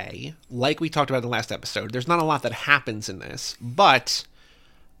to say, like we talked about in the last episode, there's not a lot that happens in this, but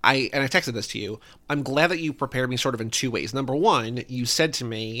I texted this to you, I'm glad that you prepared me sort of in two ways. Number one, you said to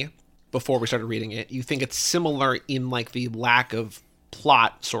me before we started reading it, you think it's similar in like the lack of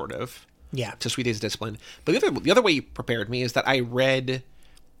plot, sort of, to Sweet Days of Discipline. But the other way you prepared me is that I read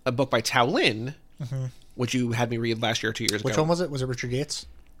a book by Tao Lin, which you had me read last year or 2 years ago. Which one was it? Was it Richard Yates?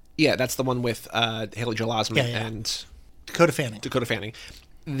 Yeah, that's the one with Haley Joel Osment and Dakota Fanning.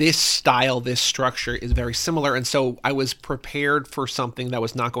 This style, this structure is very similar, and so I was prepared for something that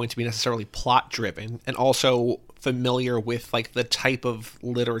was not going to be necessarily plot-driven, and also familiar with like the type of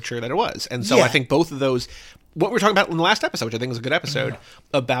literature that it was. And so I think both of those, what we were talking about in the last episode, which I think was a good episode,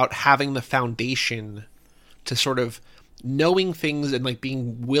 about having the foundation to sort of knowing things and like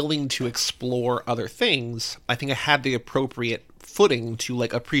being willing to explore other things, I think I had the appropriate footing to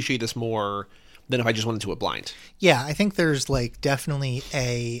like appreciate this more than if I just went into it blind. Yeah, I think there's like definitely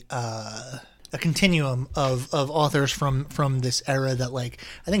a continuum of authors from this era that like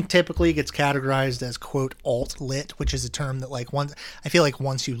I think typically gets categorized as quote alt lit, which is a term that like I feel like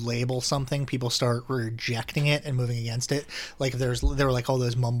once you label something, people start rejecting it and moving against it. Like there were like all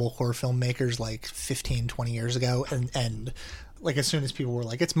those mumblecore filmmakers like 15, 20 years ago, and like as soon as people were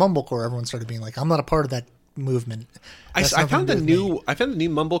like it's mumblecore, everyone started being like I'm not a part of that movement. I found a new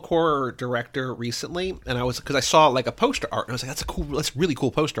mumblecore director recently, and because I saw like a poster art, and I was like, that's really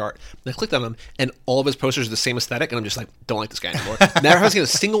cool poster art. And I clicked on him, and all of his posters are the same aesthetic, and I'm just like, don't like this guy anymore. Never have seen a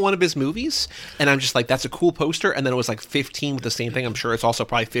single one of his movies, and I'm just like, that's a cool poster. And then it was like 15 with the same thing. I'm sure it's also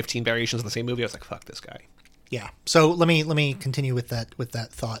probably 15 variations of the same movie. I was like, fuck this guy. Yeah. So let me continue with that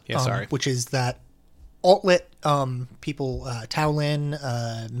thought. Yeah, sorry. Which is that alt-lit people, Tao Lin,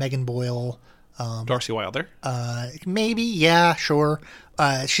 Megan Boyle, Darcy Wilder. Maybe, yeah, sure.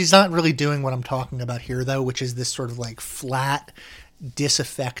 She's not really doing what I'm talking about here, though, which is this sort of like flat,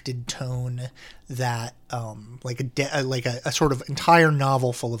 disaffected tone that, like a sort of entire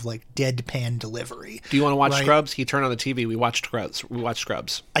novel full of like deadpan delivery. Do you want to watch Scrubs? He turned on the TV. We watched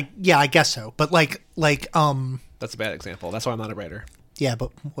Scrubs. I guess so. But like that's a bad example. That's why I'm not a writer. Yeah,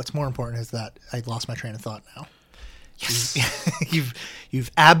 but what's more important is that I lost my train of thought now. Yes. You've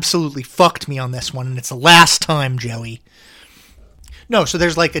absolutely fucked me on this one, and it's the last time, Joey. No, so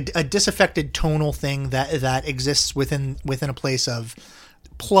there's like a disaffected tonal thing that exists within a place of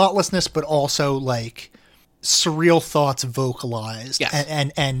plotlessness, but also like surreal thoughts vocalized,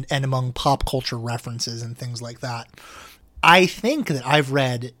 and among pop culture references and things like that. I think that I've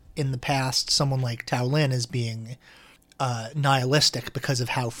read in the past someone like Tao Lin as being nihilistic because of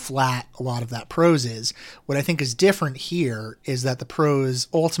how flat a lot of that prose is. What I think is different here is that the prose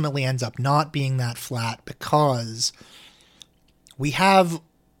ultimately ends up not being that flat because we have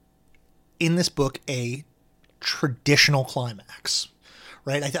in this book a traditional climax,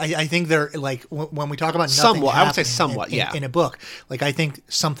 right? I think they're like when we talk about nothing somewhat, I would say somewhat, in a book, like I think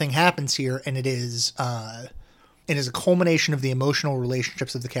something happens here and it is a culmination of the emotional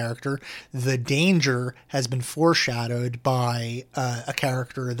relationships of the character. The danger has been foreshadowed by a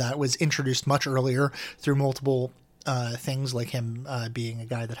character that was introduced much earlier through multiple things, like him being a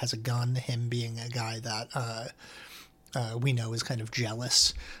guy that has a gun, him being a guy that we know is kind of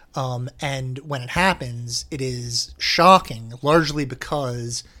jealous. And when it happens, it is shocking, largely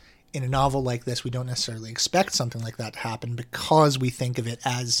because in a novel like this, we don't necessarily expect something like that to happen because we think of it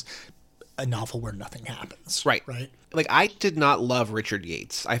as a novel where nothing happens. Right. Like, I did not love Richard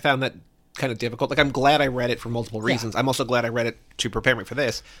Yates. I found that kind of difficult. Like, I'm glad I read it for multiple reasons. Yeah. I'm also glad I read it to prepare me for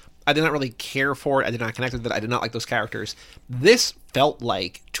this. I did not really care for it. I did not connect with it. I did not like those characters. This felt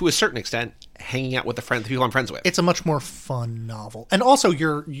like, to a certain extent, hanging out with the people I'm friends with. It's a much more fun novel. And also,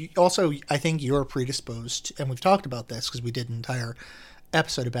 I think you're predisposed, and we've talked about this because we did an entire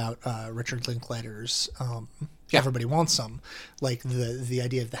episode about Richard Linklater's Everybody Wants Some, like the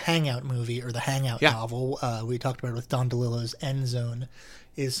idea of the Hangout movie or the Hangout novel. We talked about it with Don DeLillo's End Zone,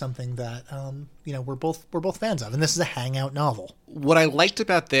 is something that we're both fans of, and this is a Hangout novel. What I liked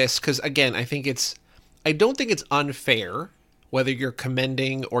about this, because again, I don't think it's unfair, whether you're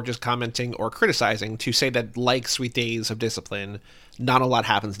commending or just commenting or criticizing, to say that, like Sweet Days of Discipline, not a lot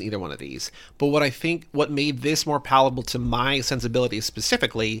happens in either one of these. But what made this more palatable to my sensibilities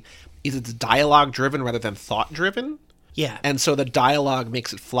specifically is it's dialogue driven rather than thought driven. Yeah. And so the dialogue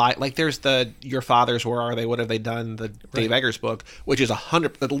makes it fly. Like, there's the Your Fathers, Where Are They? What Have They Done? The Dave Eggers book, which is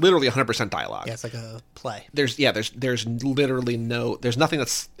literally 100% dialogue. Yeah, it's like a play. There's literally there's nothing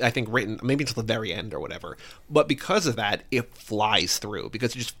that's, I think, written, maybe until the very end or whatever. But because of that, it flies through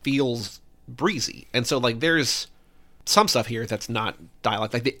because it just feels breezy. And so, like, there's some stuff here that's not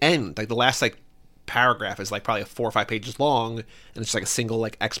dialogue. Like, the end, like, the last, like, paragraph is like probably 4 or 5 pages long, and it's just like a single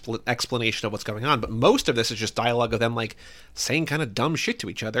like explanation of what's going on. But most of this is just dialogue of them like saying kind of dumb shit to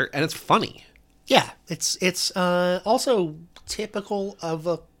each other, and it's funny. Yeah, it's also typical of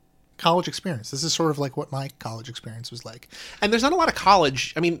a college experience. This is sort of like what my college experience was like. And there's not a lot of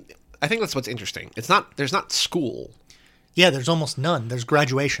college. I mean, I think that's what's interesting. There's not school. Yeah, there's almost none. There's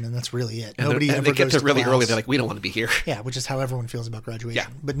graduation, and that's really it. Nobody ever they get goes there to really class. Early. They're like, we don't want to be here. Yeah, which is how everyone feels about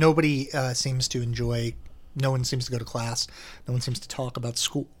graduation. Yeah. But nobody seems to enjoy. No one seems to go to class. No one seems to talk about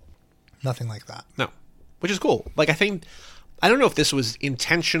school. Nothing like that. No, which is cool. Like, I don't know if this was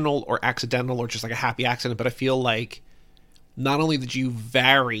intentional or accidental or just like a happy accident, but I feel like not only did you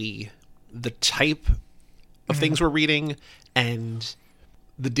vary the type of things we're reading and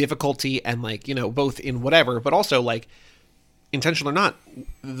the difficulty and like, both in whatever, but also like, intentional or not,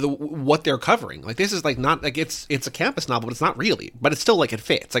 what they're covering. Like, this is like not like it's a campus novel, but it's not really. But it's still like it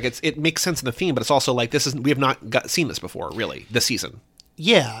fits. Like it makes sense in the theme, but it's also like we have not seen this before really this season.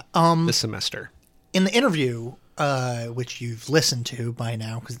 Yeah, this semester. In the interview, which you've listened to by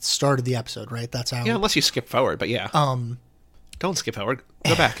now because it started the episode, right? That's how. Yeah, unless you skip forward, but yeah. Don't skip forward.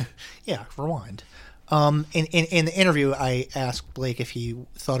 Go back. Yeah, rewind. In the interview, I asked Blake if he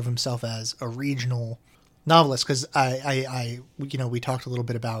thought of himself as a regional novelist, because we talked a little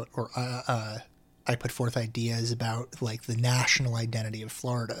bit about, or I put forth ideas about like the national identity of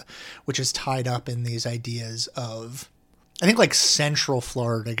Florida, which is tied up in these ideas of, I think like central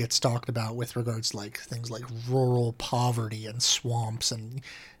Florida gets talked about with regards to like things like rural poverty and swamps and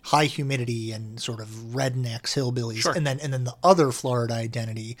high humidity and sort of rednecks, hillbillies. Sure. And then the other Florida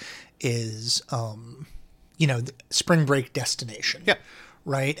identity is the spring break destination. Yeah.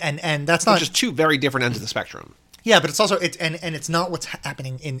 Right, and that's not just two very different ends of the spectrum. Yeah, but it's also it's not what's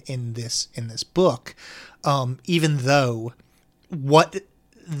happening in this book. Even though what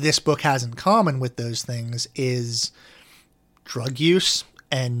this book has in common with those things is drug use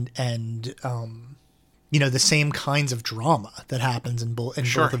and the same kinds of drama that happens in both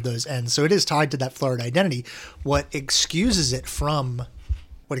of those ends. So it is tied to that Florida identity. What excuses it from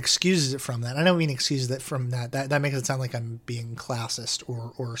that, I don't mean excuses it from that makes it sound like I'm being classist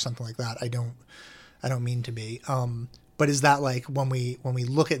or something like that. I don't mean to be. But is that like when we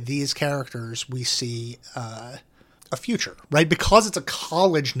look at these characters, we see a future, right? Because it's a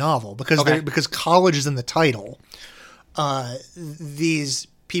college novel, because college is in the title. These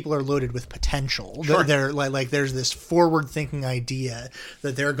people are loaded with potential. Sure. They're like there's this forward-thinking idea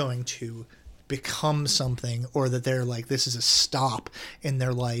that they're going to become something, or that they're like, this is a stop in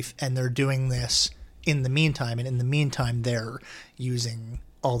their life and they're doing this in the meantime, and in the meantime they're using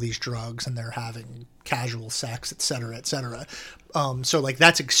all these drugs and they're having casual sex, et cetera, et cetera. So like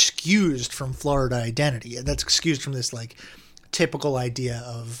that's excused from Florida identity. That's excused from this like typical idea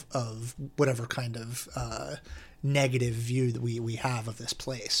of whatever kind of negative view that we have of this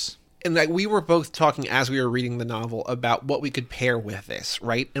place. And like we were both talking as we were reading the novel about what we could pair with this,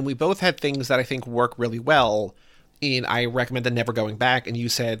 right? And we both had things that I think work really well. And I recommended Never Going Back, and you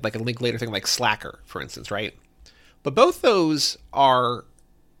said like a Linklater thing like Slacker, for instance, right? But both those are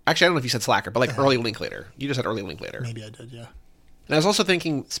actually I don't know if you said Slacker, but like early Linklater. You just said early Linklater. Maybe I did, yeah. And I was also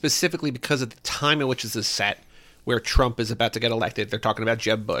thinking specifically because of the time in which this is set, where Trump is about to get elected. They're talking about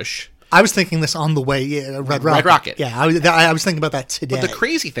Jeb Bush. I was thinking this on the way, Red Rocket. Red Rocket. Yeah, I was thinking about that today. But the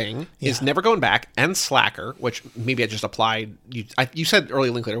crazy thing is Never Going Back and Slacker, which maybe I just applied. You said early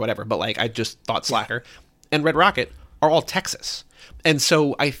Linklater or whatever, but like I just thought Slacker and Red Rocket are all Texas. And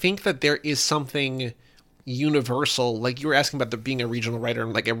so I think that there is something universal. Like you were asking about there being a regional writer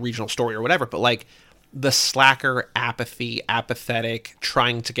and like a regional story or whatever, but like the slacker, apathy, apathetic,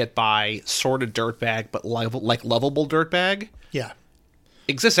 trying to get by, sort of dirtbag, but lovable dirtbag. Yeah.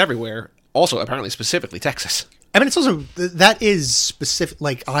 Exists everywhere. Also, apparently, specifically Texas. I mean, it's also that is specific.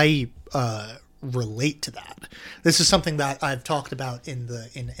 Like I relate to that. This is something that I've talked about in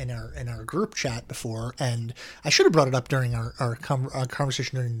our group chat before, and I should have brought it up during our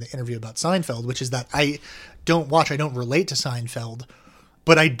conversation during the interview about Seinfeld, which is that I don't relate to Seinfeld,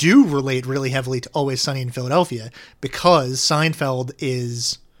 but I do relate really heavily to Always Sunny in Philadelphia because Seinfeld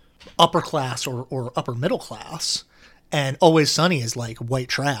is upper class or upper middle class. And Always Sunny is like white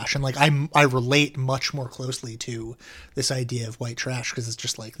trash, and like I relate much more closely to this idea of white trash because it's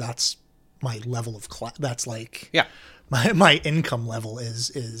just like that's my level of class. That's like my income level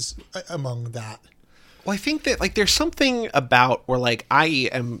is among that. Well, I think that like there's something about where like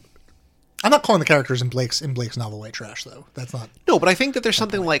I'm not calling the characters in Blake's novel white trash though. That's not but I think that there's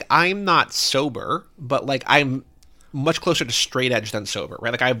something like I'm not sober, but like I'm much closer to straight edge than sober,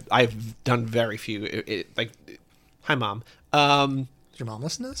 right? Like I've done very few like. Hi, Mom. Does your mom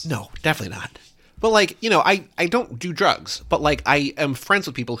listen to this? No, definitely not. But, like, you know, I don't do drugs. But, like, I am friends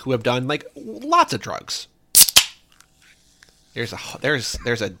with people who have done, like, lots of drugs. There's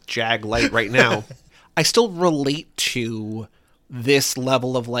a Jag light right now. I still relate to this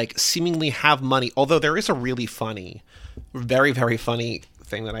level of, like, seemingly have money. Although there is a really funny, very, very funny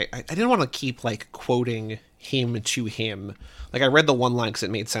thing that I didn't want to keep, like, quoting him to him. Like, I read the one line because it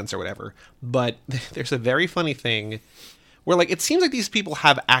made sense or whatever. But there's a very funny thing where, like, it seems like these people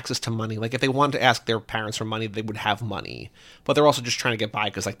have access to money. Like, if they wanted to ask their parents for money, they would have money. But they're also just trying to get by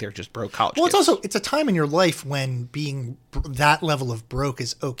because, like, they're just broke college kids. It's a time in your life when being that level of broke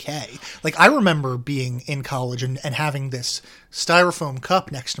is okay. Like, I remember being in college and having this styrofoam cup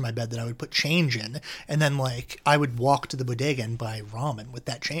next to my bed that I would put change in. And then, like, I would walk to the bodega and buy ramen with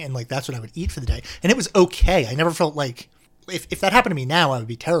that change. And, like, that's what I would eat for the day. And it was okay. I never felt like... If that happened to me now, I would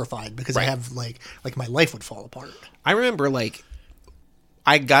be terrified because I have like my life would fall apart. I remember like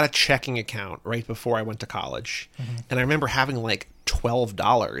I got a checking account right before I went to college, and I remember having like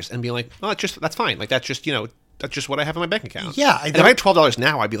 $12 and being like, "Oh, that's fine. Like that's just what I have in my bank account." Yeah, and if I had $12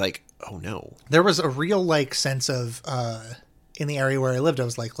 now, I'd be like, "Oh no." There was a real like sense of in the area where I lived, I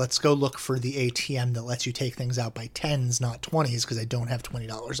was like, "Let's go look for the ATM that lets you take things out by tens, not 20s, because I don't have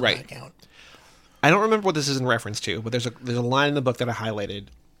 $20 in my account." I don't remember what this is in reference to, but there's a line in the book that I highlighted.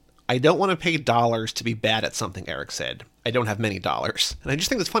 I don't want to pay dollars to be bad at something, Eric said. I don't have many dollars. And I just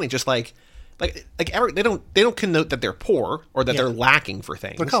think that's funny, just like Eric, they don't connote that they're poor or that they're lacking for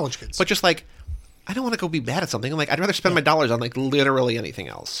things. They're college kids. But just like, I don't want to go be bad at something. I'm like, I'd rather spend my dollars on like literally anything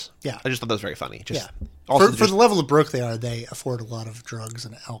else. Yeah. I just thought that was very funny. For the level of broke they afford a lot of drugs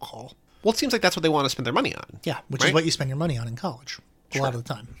and alcohol. Well, it seems like that's what they want to spend their money on. Yeah, which is what you spend your money on in college a lot of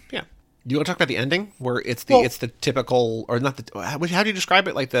the time. Yeah. Do you want to talk about the ending, where it's the typical, or not the? How do you describe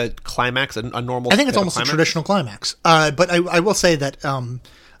it? Like the climax, a normal. I think it's almost a traditional climax. But I will say that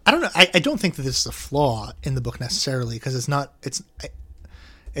I don't know. I don't think that this is a flaw in the book necessarily because it's not.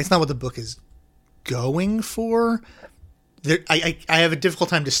 It's not what the book is going for. I have a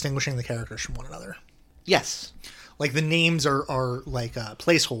difficult time distinguishing the characters from one another. Yes. Like the names are like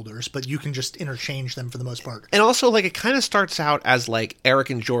placeholders, but you can just interchange them for the most part. And also, like it kind of starts out as like Eric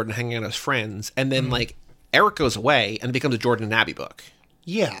and Jordan hanging out as friends, and then like Eric goes away and it becomes a Jordan and Abby book.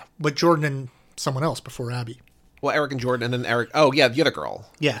 Yeah, but Jordan and someone else before Abby. Well, Eric and Jordan, and then Eric. Oh yeah, the other girl.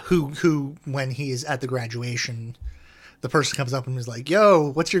 Yeah, who when he's at the graduation, the person comes up and is like,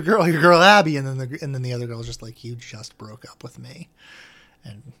 "Yo, what's your girl? Your girl Abby?" And then the other girl is just like, "You just broke up with me,"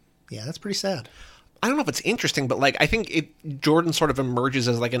 and yeah, that's pretty sad. I don't know if it's interesting, but like I think Jordan sort of emerges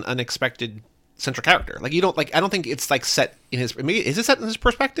as like an unexpected central character. Like, you don't like. I don't think it's like set in his. I mean, is it set in his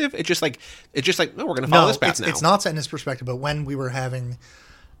perspective? It's just like no, we're going to follow this path now. It's not set in his perspective. But when we were having,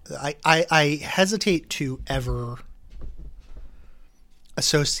 I hesitate to ever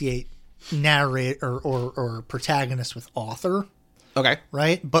associate narrator or protagonist with author. Okay.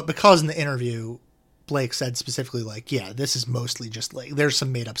 Right? But because in the interview, Blake said specifically, like, yeah, this is mostly just like, there's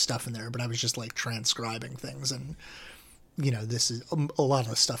some made up stuff in there, but I was just like transcribing things, and, you know, this is a lot of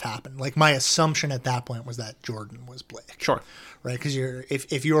the stuff happened. Like, my assumption at that point was that Jordan was Blake. Sure. Right? Because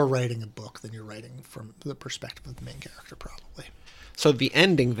if you're writing a book, then you're writing from the perspective of the main character, probably. So the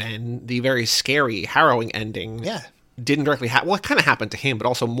ending then, the very scary, harrowing ending. Yeah. Didn't directly happen. Well, it kind of happened to him, but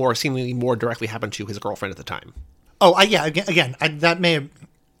also seemingly more directly happened to his girlfriend at the time. Oh, that may have.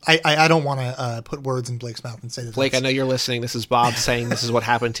 I don't want to put words in Blake's mouth and say that. Blake, I know you're listening. This is Bob saying this is what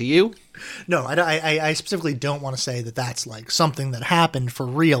happened to you. No, I specifically don't want to say that that's like something that happened for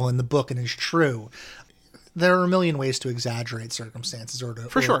real in the book and is true. There are a million ways to exaggerate circumstances, or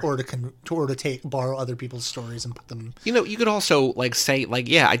to borrow other people's stories and put them. You know, you could also like say like,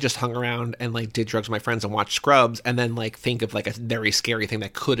 yeah, I just hung around and like did drugs with my friends and watched Scrubs, and then like think of like a very scary thing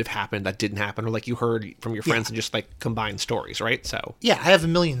that could have happened that didn't happen, or like you heard from your friends and just like combine stories, right? So yeah, I have a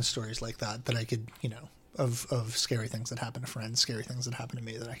million stories like that I could, you know, of scary things that happen to friends, scary things that happen to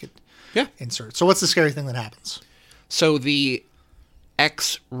me that I could insert. So what's the scary thing that happens? So the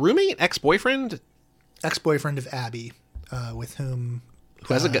ex-boyfriend of Abby, with whom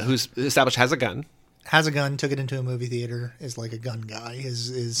has a gun, who's established has a gun, took it into a movie theater, is like a gun guy,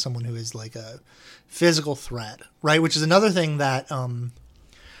 is someone who is like a physical threat, right? Which is another thing that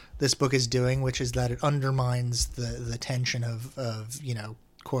this book is doing, which is that it undermines the tension of you know,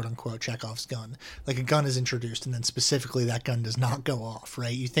 quote unquote Chekhov's gun. Like, a gun is introduced, and then specifically that gun does not go off,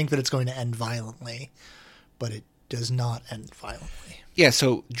 right? You think that it's going to end violently, but it does not end violently. Yeah,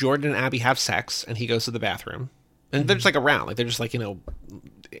 so Jordan and Abby have sex, and he goes to the bathroom. And they're just, like, around. Like, they're just, like, you know,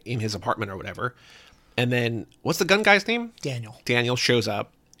 in his apartment or whatever. And then, what's the gun guy's name? Daniel. Daniel shows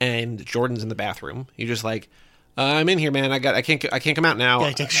up, and Jordan's in the bathroom. He's just like, I'm in here, man. I can't come out now. I'm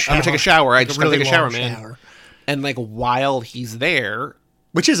going to take a shower. I just got to take a shower, man. Man. And, like, while he's there...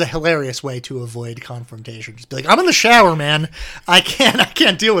 Which is a hilarious way to avoid confrontation. Just be like, I'm in the shower, man. I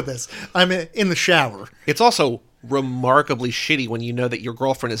can't deal with this. I'm in the shower. It's also remarkably shitty when you know that your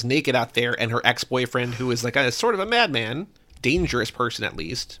girlfriend is naked out there and her ex-boyfriend, who is like a sort of a madman, dangerous person at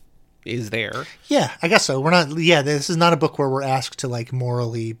least, is there. Yeah, I guess so. We're not. Yeah, this is not a book where we're asked to like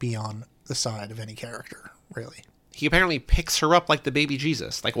morally be on the side of any character, really. He apparently picks her up like the baby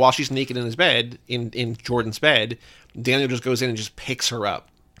Jesus. Like, while she's naked in his bed, in Jordan's bed, Daniel just goes in and just picks her up.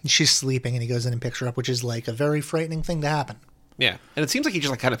 She's sleeping, and he goes in and picks her up, which is like a very frightening thing to happen. Yeah, and it seems like he just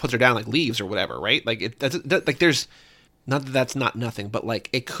like kind of puts her down, like leaves or whatever, right? Like like there's not that that's not nothing, but like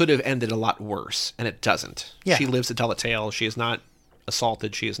it could have ended a lot worse, and it doesn't. Yeah. She lives to tell the tale. She is not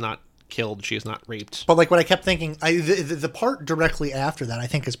assaulted. She is not killed. She is not raped. But like what I kept thinking, the part directly after that, I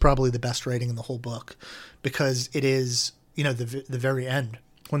think is probably the best writing in the whole book, because it is, you know, the very end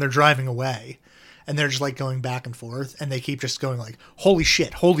when they're driving away. And they're just like going back and forth, and they keep just going like, holy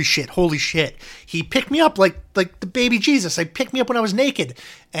shit, holy shit, holy shit. He picked me up like the baby Jesus. I picked me up when I was naked.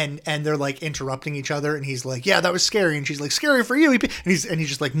 And they're like interrupting each other, and he's like, yeah, that was scary. And she's like, scary for you. And he's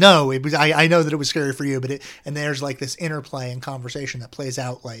just like, no, it was, I know that it was scary for you, but and there's like this interplay and conversation that plays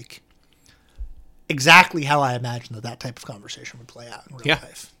out like exactly how I imagined that type of conversation would play out in real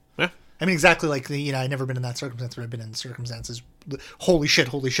life. Yeah. I mean, exactly like you know, I've never been in that circumstance, but I've been in circumstances, holy shit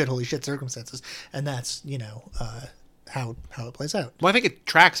circumstances, and that's, you know, how it plays out. Well, I think it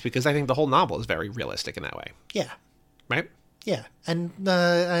tracks because I think the whole novel is very realistic in that way. Yeah. Right. Yeah,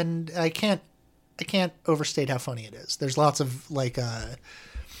 and I can't overstate how funny it is. There's lots of like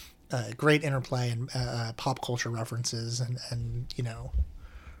great interplay and pop culture references and you know,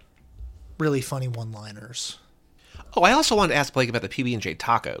 really funny one-liners. Oh, I also wanted to ask Blake about the PB&J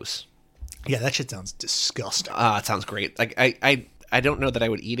tacos. Yeah, that shit sounds disgusting. It sounds great. Like I don't know that I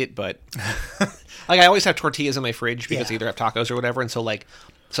would eat it, but like I always have tortillas in my fridge because I either have tacos or whatever, and so like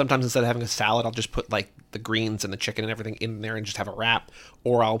sometimes instead of having a salad, I'll just put like the greens and the chicken and everything in there and just have a wrap,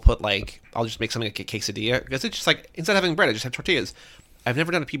 or I'll just make something like a quesadilla, because it's just like instead of having bread, I just have tortillas. I've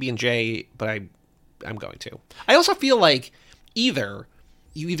never done a PB&J, but I'm going to. I also feel like you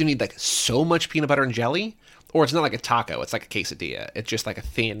either need like so much peanut butter and jelly, or it's not like a taco, it's like a quesadilla. It's just like a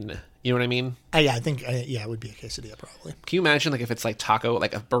thin, you know what I mean? Yeah, I think, it would be a quesadilla probably. Can you imagine like if it's like taco,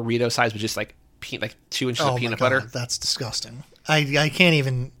 like a burrito size with just like 2 inches of peanut butter? That's disgusting. I can't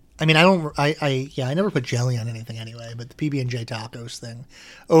even, I mean, I never put jelly on anything anyway, but the PB&J tacos thing,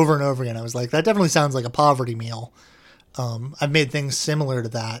 over and over again, I was like, that definitely sounds like a poverty meal. I've made things similar to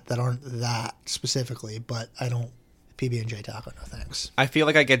that aren't that specifically, but I don't PB&J taco, no thanks. I feel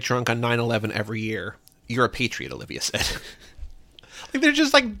like I get drunk on 9/11 every year. You're a patriot, Olivia said. Like, they're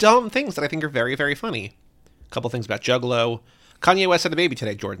just like dumb things that I think are very, very funny. A couple things about Juggalo. Kanye West had a baby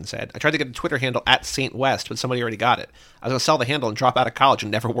today, Jordan said. I tried to get a Twitter handle at Saint West, but somebody already got it. I was going to sell the handle and drop out of college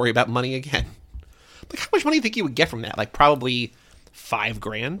and never worry about money again. Like, how much money do you think you would get from that? Like, probably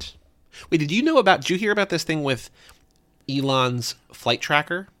 $5,000? Wait, did you hear about this thing with Elon's flight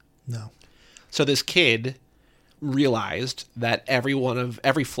tracker? No. So this kid realized that every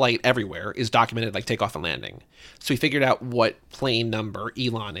flight everywhere is documented, like takeoff and landing. So he figured out what plane number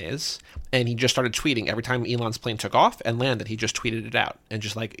Elon is, and he just started tweeting every time Elon's plane took off and landed. He just tweeted it out, and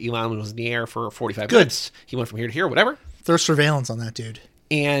just like Elon was in the air for 45 minutes, he went from here to here, whatever. There's surveillance on that dude.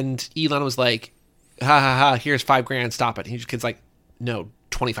 And Elon was like, "Ha ha ha! Here's $5,000. Stop it." And kid's like, "No,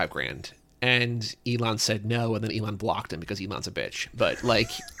 $25,000." And Elon said no, and then Elon blocked him because Elon's a bitch. But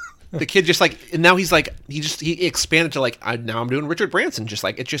like. The kid just like, and now he's like, he expanded to like, now I'm doing Richard Branson. Just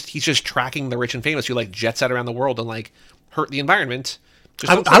like, he's just tracking the rich and famous who like jet set around the world and like hurt the environment.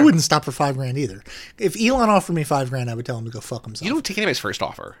 I wouldn't stop for $5,000 either. If Elon offered me $5,000, I would tell him to go fuck himself. You don't take anybody's first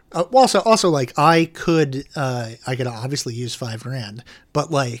offer. Also, like I could obviously use $5,000, but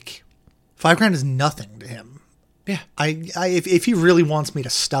like $5,000 is nothing to him. Yeah. If he really wants me to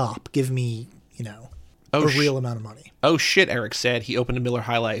stop, give me, a real amount of money. Oh shit, Eric said. He opened a Miller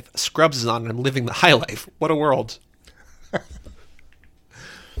High Life. Scrubs is on and I'm living the high life. What a world. It's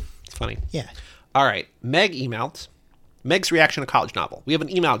funny. Yeah. All right. Meg emailed. Meg's reaction to college novel. We have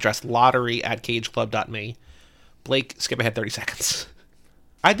an email address, lottery@cageclub.me. Blake, skip ahead 30 seconds.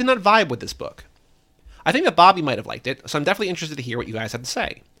 I did not vibe with this book. I think that Bobby might have liked it, so I'm definitely interested to hear what you guys have to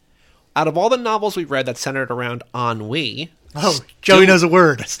say. Out of all the novels we've read that centered around ennui... Oh, Joey knows a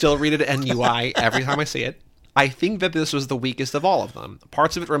word. Still read it N-U-I every time I see it. I think that this was the weakest of all of them.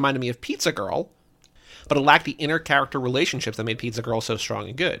 Parts of it reminded me of Pizza Girl, but it lacked the inner character relationships that made Pizza Girl so strong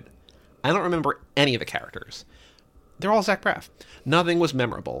and good. I don't remember any of the characters. They're all Zach Braff. Nothing was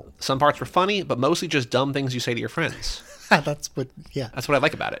memorable. Some parts were funny, but mostly just dumb things you say to your friends. That's what I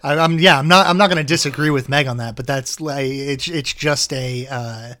like about it. I'm not going to disagree with Meg on that, but that's like it's just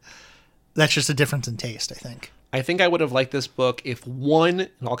that's just a difference in taste, I think. I think I would have liked this book if in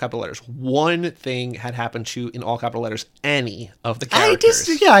all capital letters, one thing had happened to, in all capital letters, any of the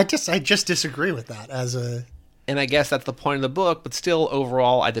characters. I just disagree with that And I guess that's the point of the book, but still,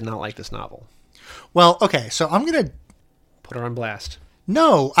 overall, I did not like this novel. Well, okay, so I'm going to... Put her on blast.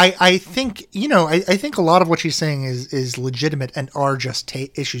 No, I think, I think a lot of what she's saying is legitimate and are just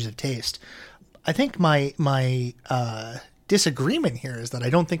issues of taste. I think my disagreement here is that I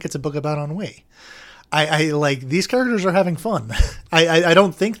don't think it's a book about ennui. I like these characters are having fun. I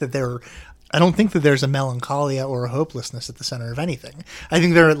don't think that there's a melancholia or a hopelessness at the center of anything. I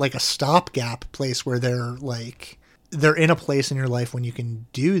think they're at like a stopgap place where they're in a place in your life when you can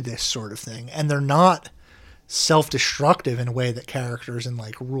do this sort of thing, and they're not self-destructive in a way that characters in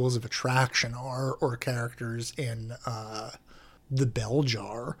like Rules of Attraction are, or characters in The Bell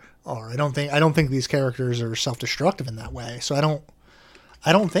Jar are. I don't think these characters are self-destructive in that way. So I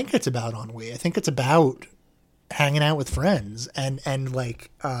don't think it's about ennui. I think it's about hanging out with friends and like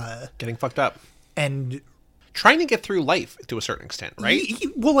getting fucked up and trying to get through life to a certain extent, right?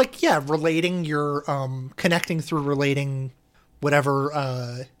 Well, like, yeah, relating your connecting through relating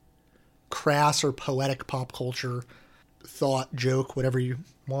whatever crass or poetic pop culture thought, joke, whatever you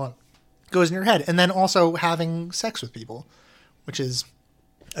want goes in your head, and then also having sex with people, which is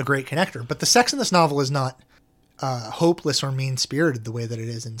a great connector. But the sex in this novel is not hopeless or mean-spirited the way that it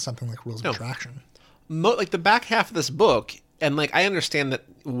is in something like Rules of Attraction. Like the back half of this book, and like I understand that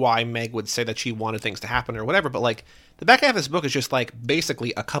why Meg would say that she wanted things to happen or whatever, but like the back half of this book is just like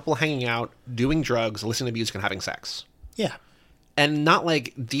basically a couple hanging out, doing drugs, listening to music, and having sex. Yeah. And not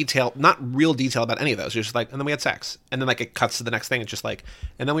like not real detail about any of those. It's just like, and then we had sex. And then like it cuts to the next thing. It's just like,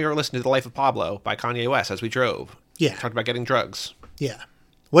 and then we were listening to The Life of Pablo by Kanye West as we drove. Yeah. Talked about getting drugs. Yeah.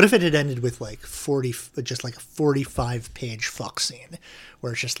 What if it had ended with like just like a 45-page fuck scene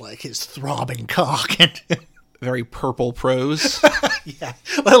where it's just like his throbbing cock and very purple prose. Yeah.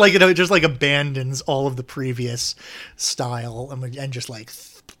 Like, it just like abandons all of the previous style and just like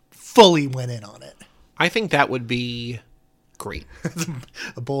fully went in on it. I think that would be great.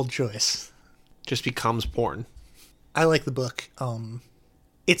 A bold choice. Just becomes porn. I like the book.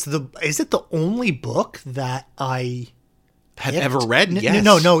 Is it the only book that I have ever read. Yes.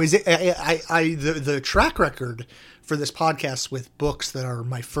 No. Is it? The track record for this podcast with books that are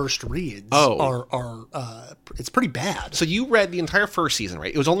my first reads are it's pretty bad. So you read the entire first season,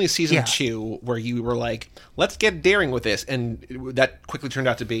 right? It was only season 2 where you were like, let's get daring with this, and that quickly turned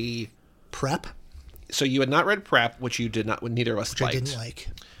out to be Prep. So you had not read Prep, which you did not. Neither of us liked. I didn't like.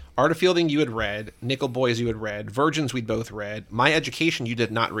 Art of Fielding you had read. Nickel Boys you had read. Virgins we'd both read. My Education you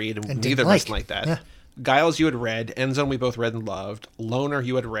did not read, and neither of us liked that. Yeah. Giles you had read. End Zone we both read and loved. Loner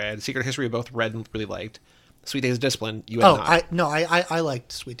you had read. Secret History we both read and really liked. Sweet Days of Discipline you had not. I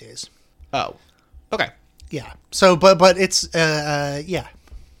liked Sweet Days. Oh, okay. Yeah. So, but it's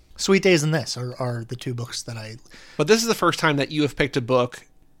Sweet Days and this are the two books that I. But this is the first time that you have picked a book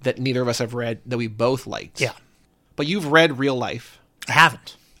that neither of us have read that we both liked. Yeah. But you've read Real Life. I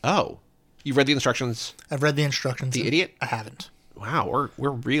haven't. Oh, you've read the instructions. I've read the instructions. The Idiot. I haven't. Wow,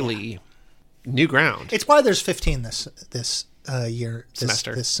 we're really new ground. It's why there's 15 this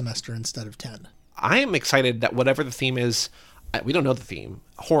semester instead of 10. I am excited that whatever the theme is, we don't know the theme.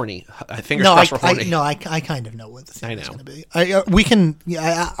 Horny. Fingers crossed for horny. I kind of know what the theme is going to be. Are we going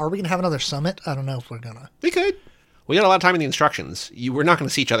to have another summit? I don't know if we're going to. We could. We got a lot of time in the instructions. We're not going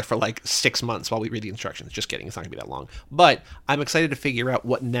to see each other for like 6 months while we read the instructions. Just kidding. It's not going to be that long. But I'm excited to figure out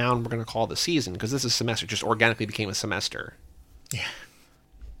what noun we're going to call the season, because this is semester. Just organically became a semester. Yeah.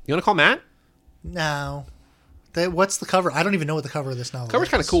 You want to call Matt? No. What's the cover? I don't even know what the cover of this novel is. The cover's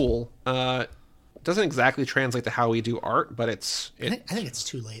kind of cool. Doesn't exactly translate to how we do art, but I think it's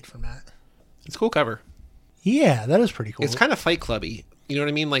too late for Matt. It's a cool cover. Yeah, that is pretty cool. It's kind of Fight Clubby. You know what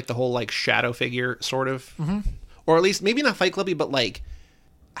I mean? Like the whole like shadow figure sort of. Mm-hmm. Or at least maybe not Fight Clubby, but like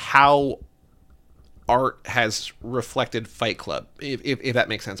how art has reflected Fight Club, if that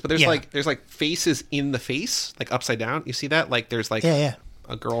makes sense. But there's like faces in the face, like upside down. You see that? Like there's like a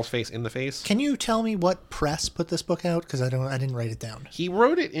girl's face in the face. Can you tell me what press put this book out? Because I didn't write it down. He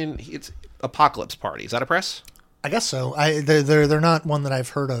wrote it in it's Apocalypse Party. Is that a press? I guess so. They're not one that I've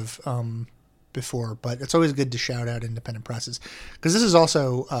heard of before, but it's always good to shout out independent presses, because this is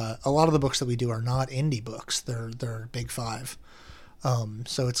also a lot of the books that we do are not indie books. They're big five.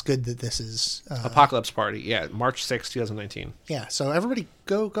 So it's good that this is Apocalypse Party. Yeah, March 6, 2019. Yeah, so everybody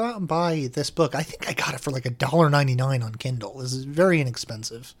go out and buy this book. I think I got it for like $1.99 on Kindle. This is very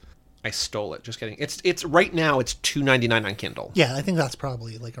inexpensive. I stole it. Just kidding. It's right now. It's $2.99 on Kindle. Yeah, I think that's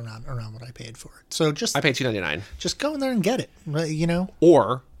probably like around what I paid for it. So I paid $2.99. Just go in there and get it. You know,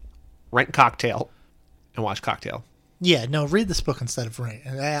 or rent Cocktail and watch Cocktail. Yeah, no, read this book instead of rent.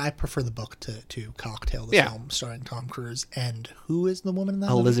 I prefer the book to Cocktail, the film starring Tom Cruise. And who is the woman in that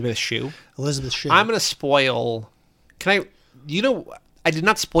Elizabeth Shue. Elizabeth Shue. I'm going to spoil... I did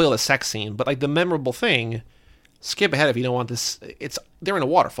not spoil the sex scene, but like the memorable thing, skip ahead if you don't want this. They're in a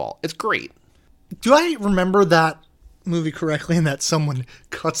waterfall. It's great. Do I remember that movie correctly in that someone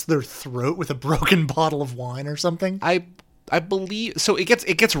cuts their throat with a broken bottle of wine or something? I believe... So it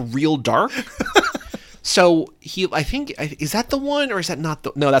gets real dark... So I think, is that the one or is that not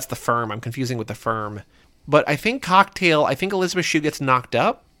the, no, that's The Firm. I'm confusing with The Firm. But I think Elizabeth Shue gets knocked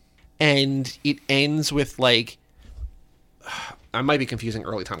up and it ends with like, I might be confusing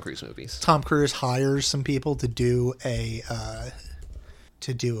early Tom Cruise movies. Tom Cruise hires some people to do a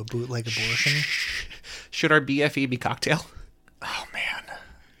bootleg abortion. Should our BFE be Cocktail? Oh man.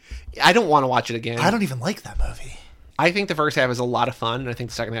 I don't want to watch it again. I don't even like that movie. I think the first half is a lot of fun and I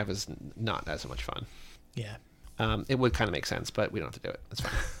think the second half is not as much fun. Yeah. It would kind of make sense, but we don't have to do it. That's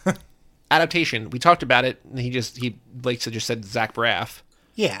fine. Adaptation. We talked about it. And he likes to just said Zach Braff.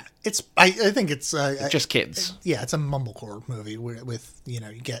 Yeah. I think it's just kids. Yeah. It's a mumblecore movie with you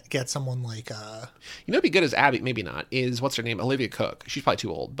get someone like, it'd be good as Abby. Maybe not is what's her name? Olivia Cook. She's probably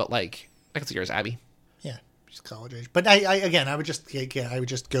too old, but like I can see her as Abby. Yeah. She's college age. But I would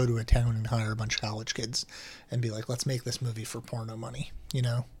just go to a town and hire a bunch of college kids and be like, let's make this movie for porno money,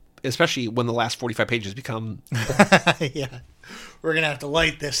 Especially when the last 45 pages become... Yeah. We're going to have to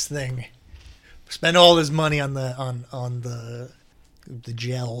light this thing. Spend all this money on the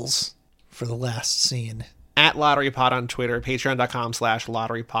gels for the last scene. At LotteryPod on Twitter,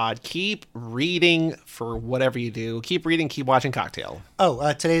 patreon.com/LotteryPod. Keep reading for whatever you do. Keep reading, keep watching Cocktail.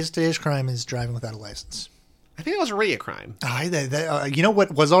 Oh, today's crime is driving without a license. I think that was already a crime. You know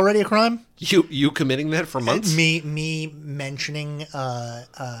what was already a crime? You committing that for months? Me mentioning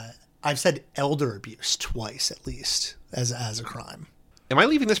I've said elder abuse twice at least as a crime. Am I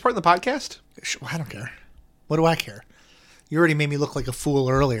leaving this part in the podcast? I don't care. What do I care? You already made me look like a fool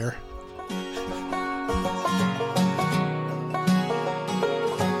earlier.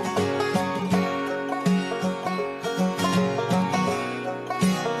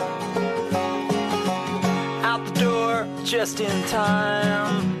 the door just in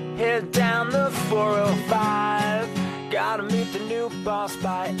time. Head down the 405. Gotta meet the new boss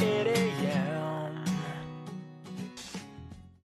by 8 a.m.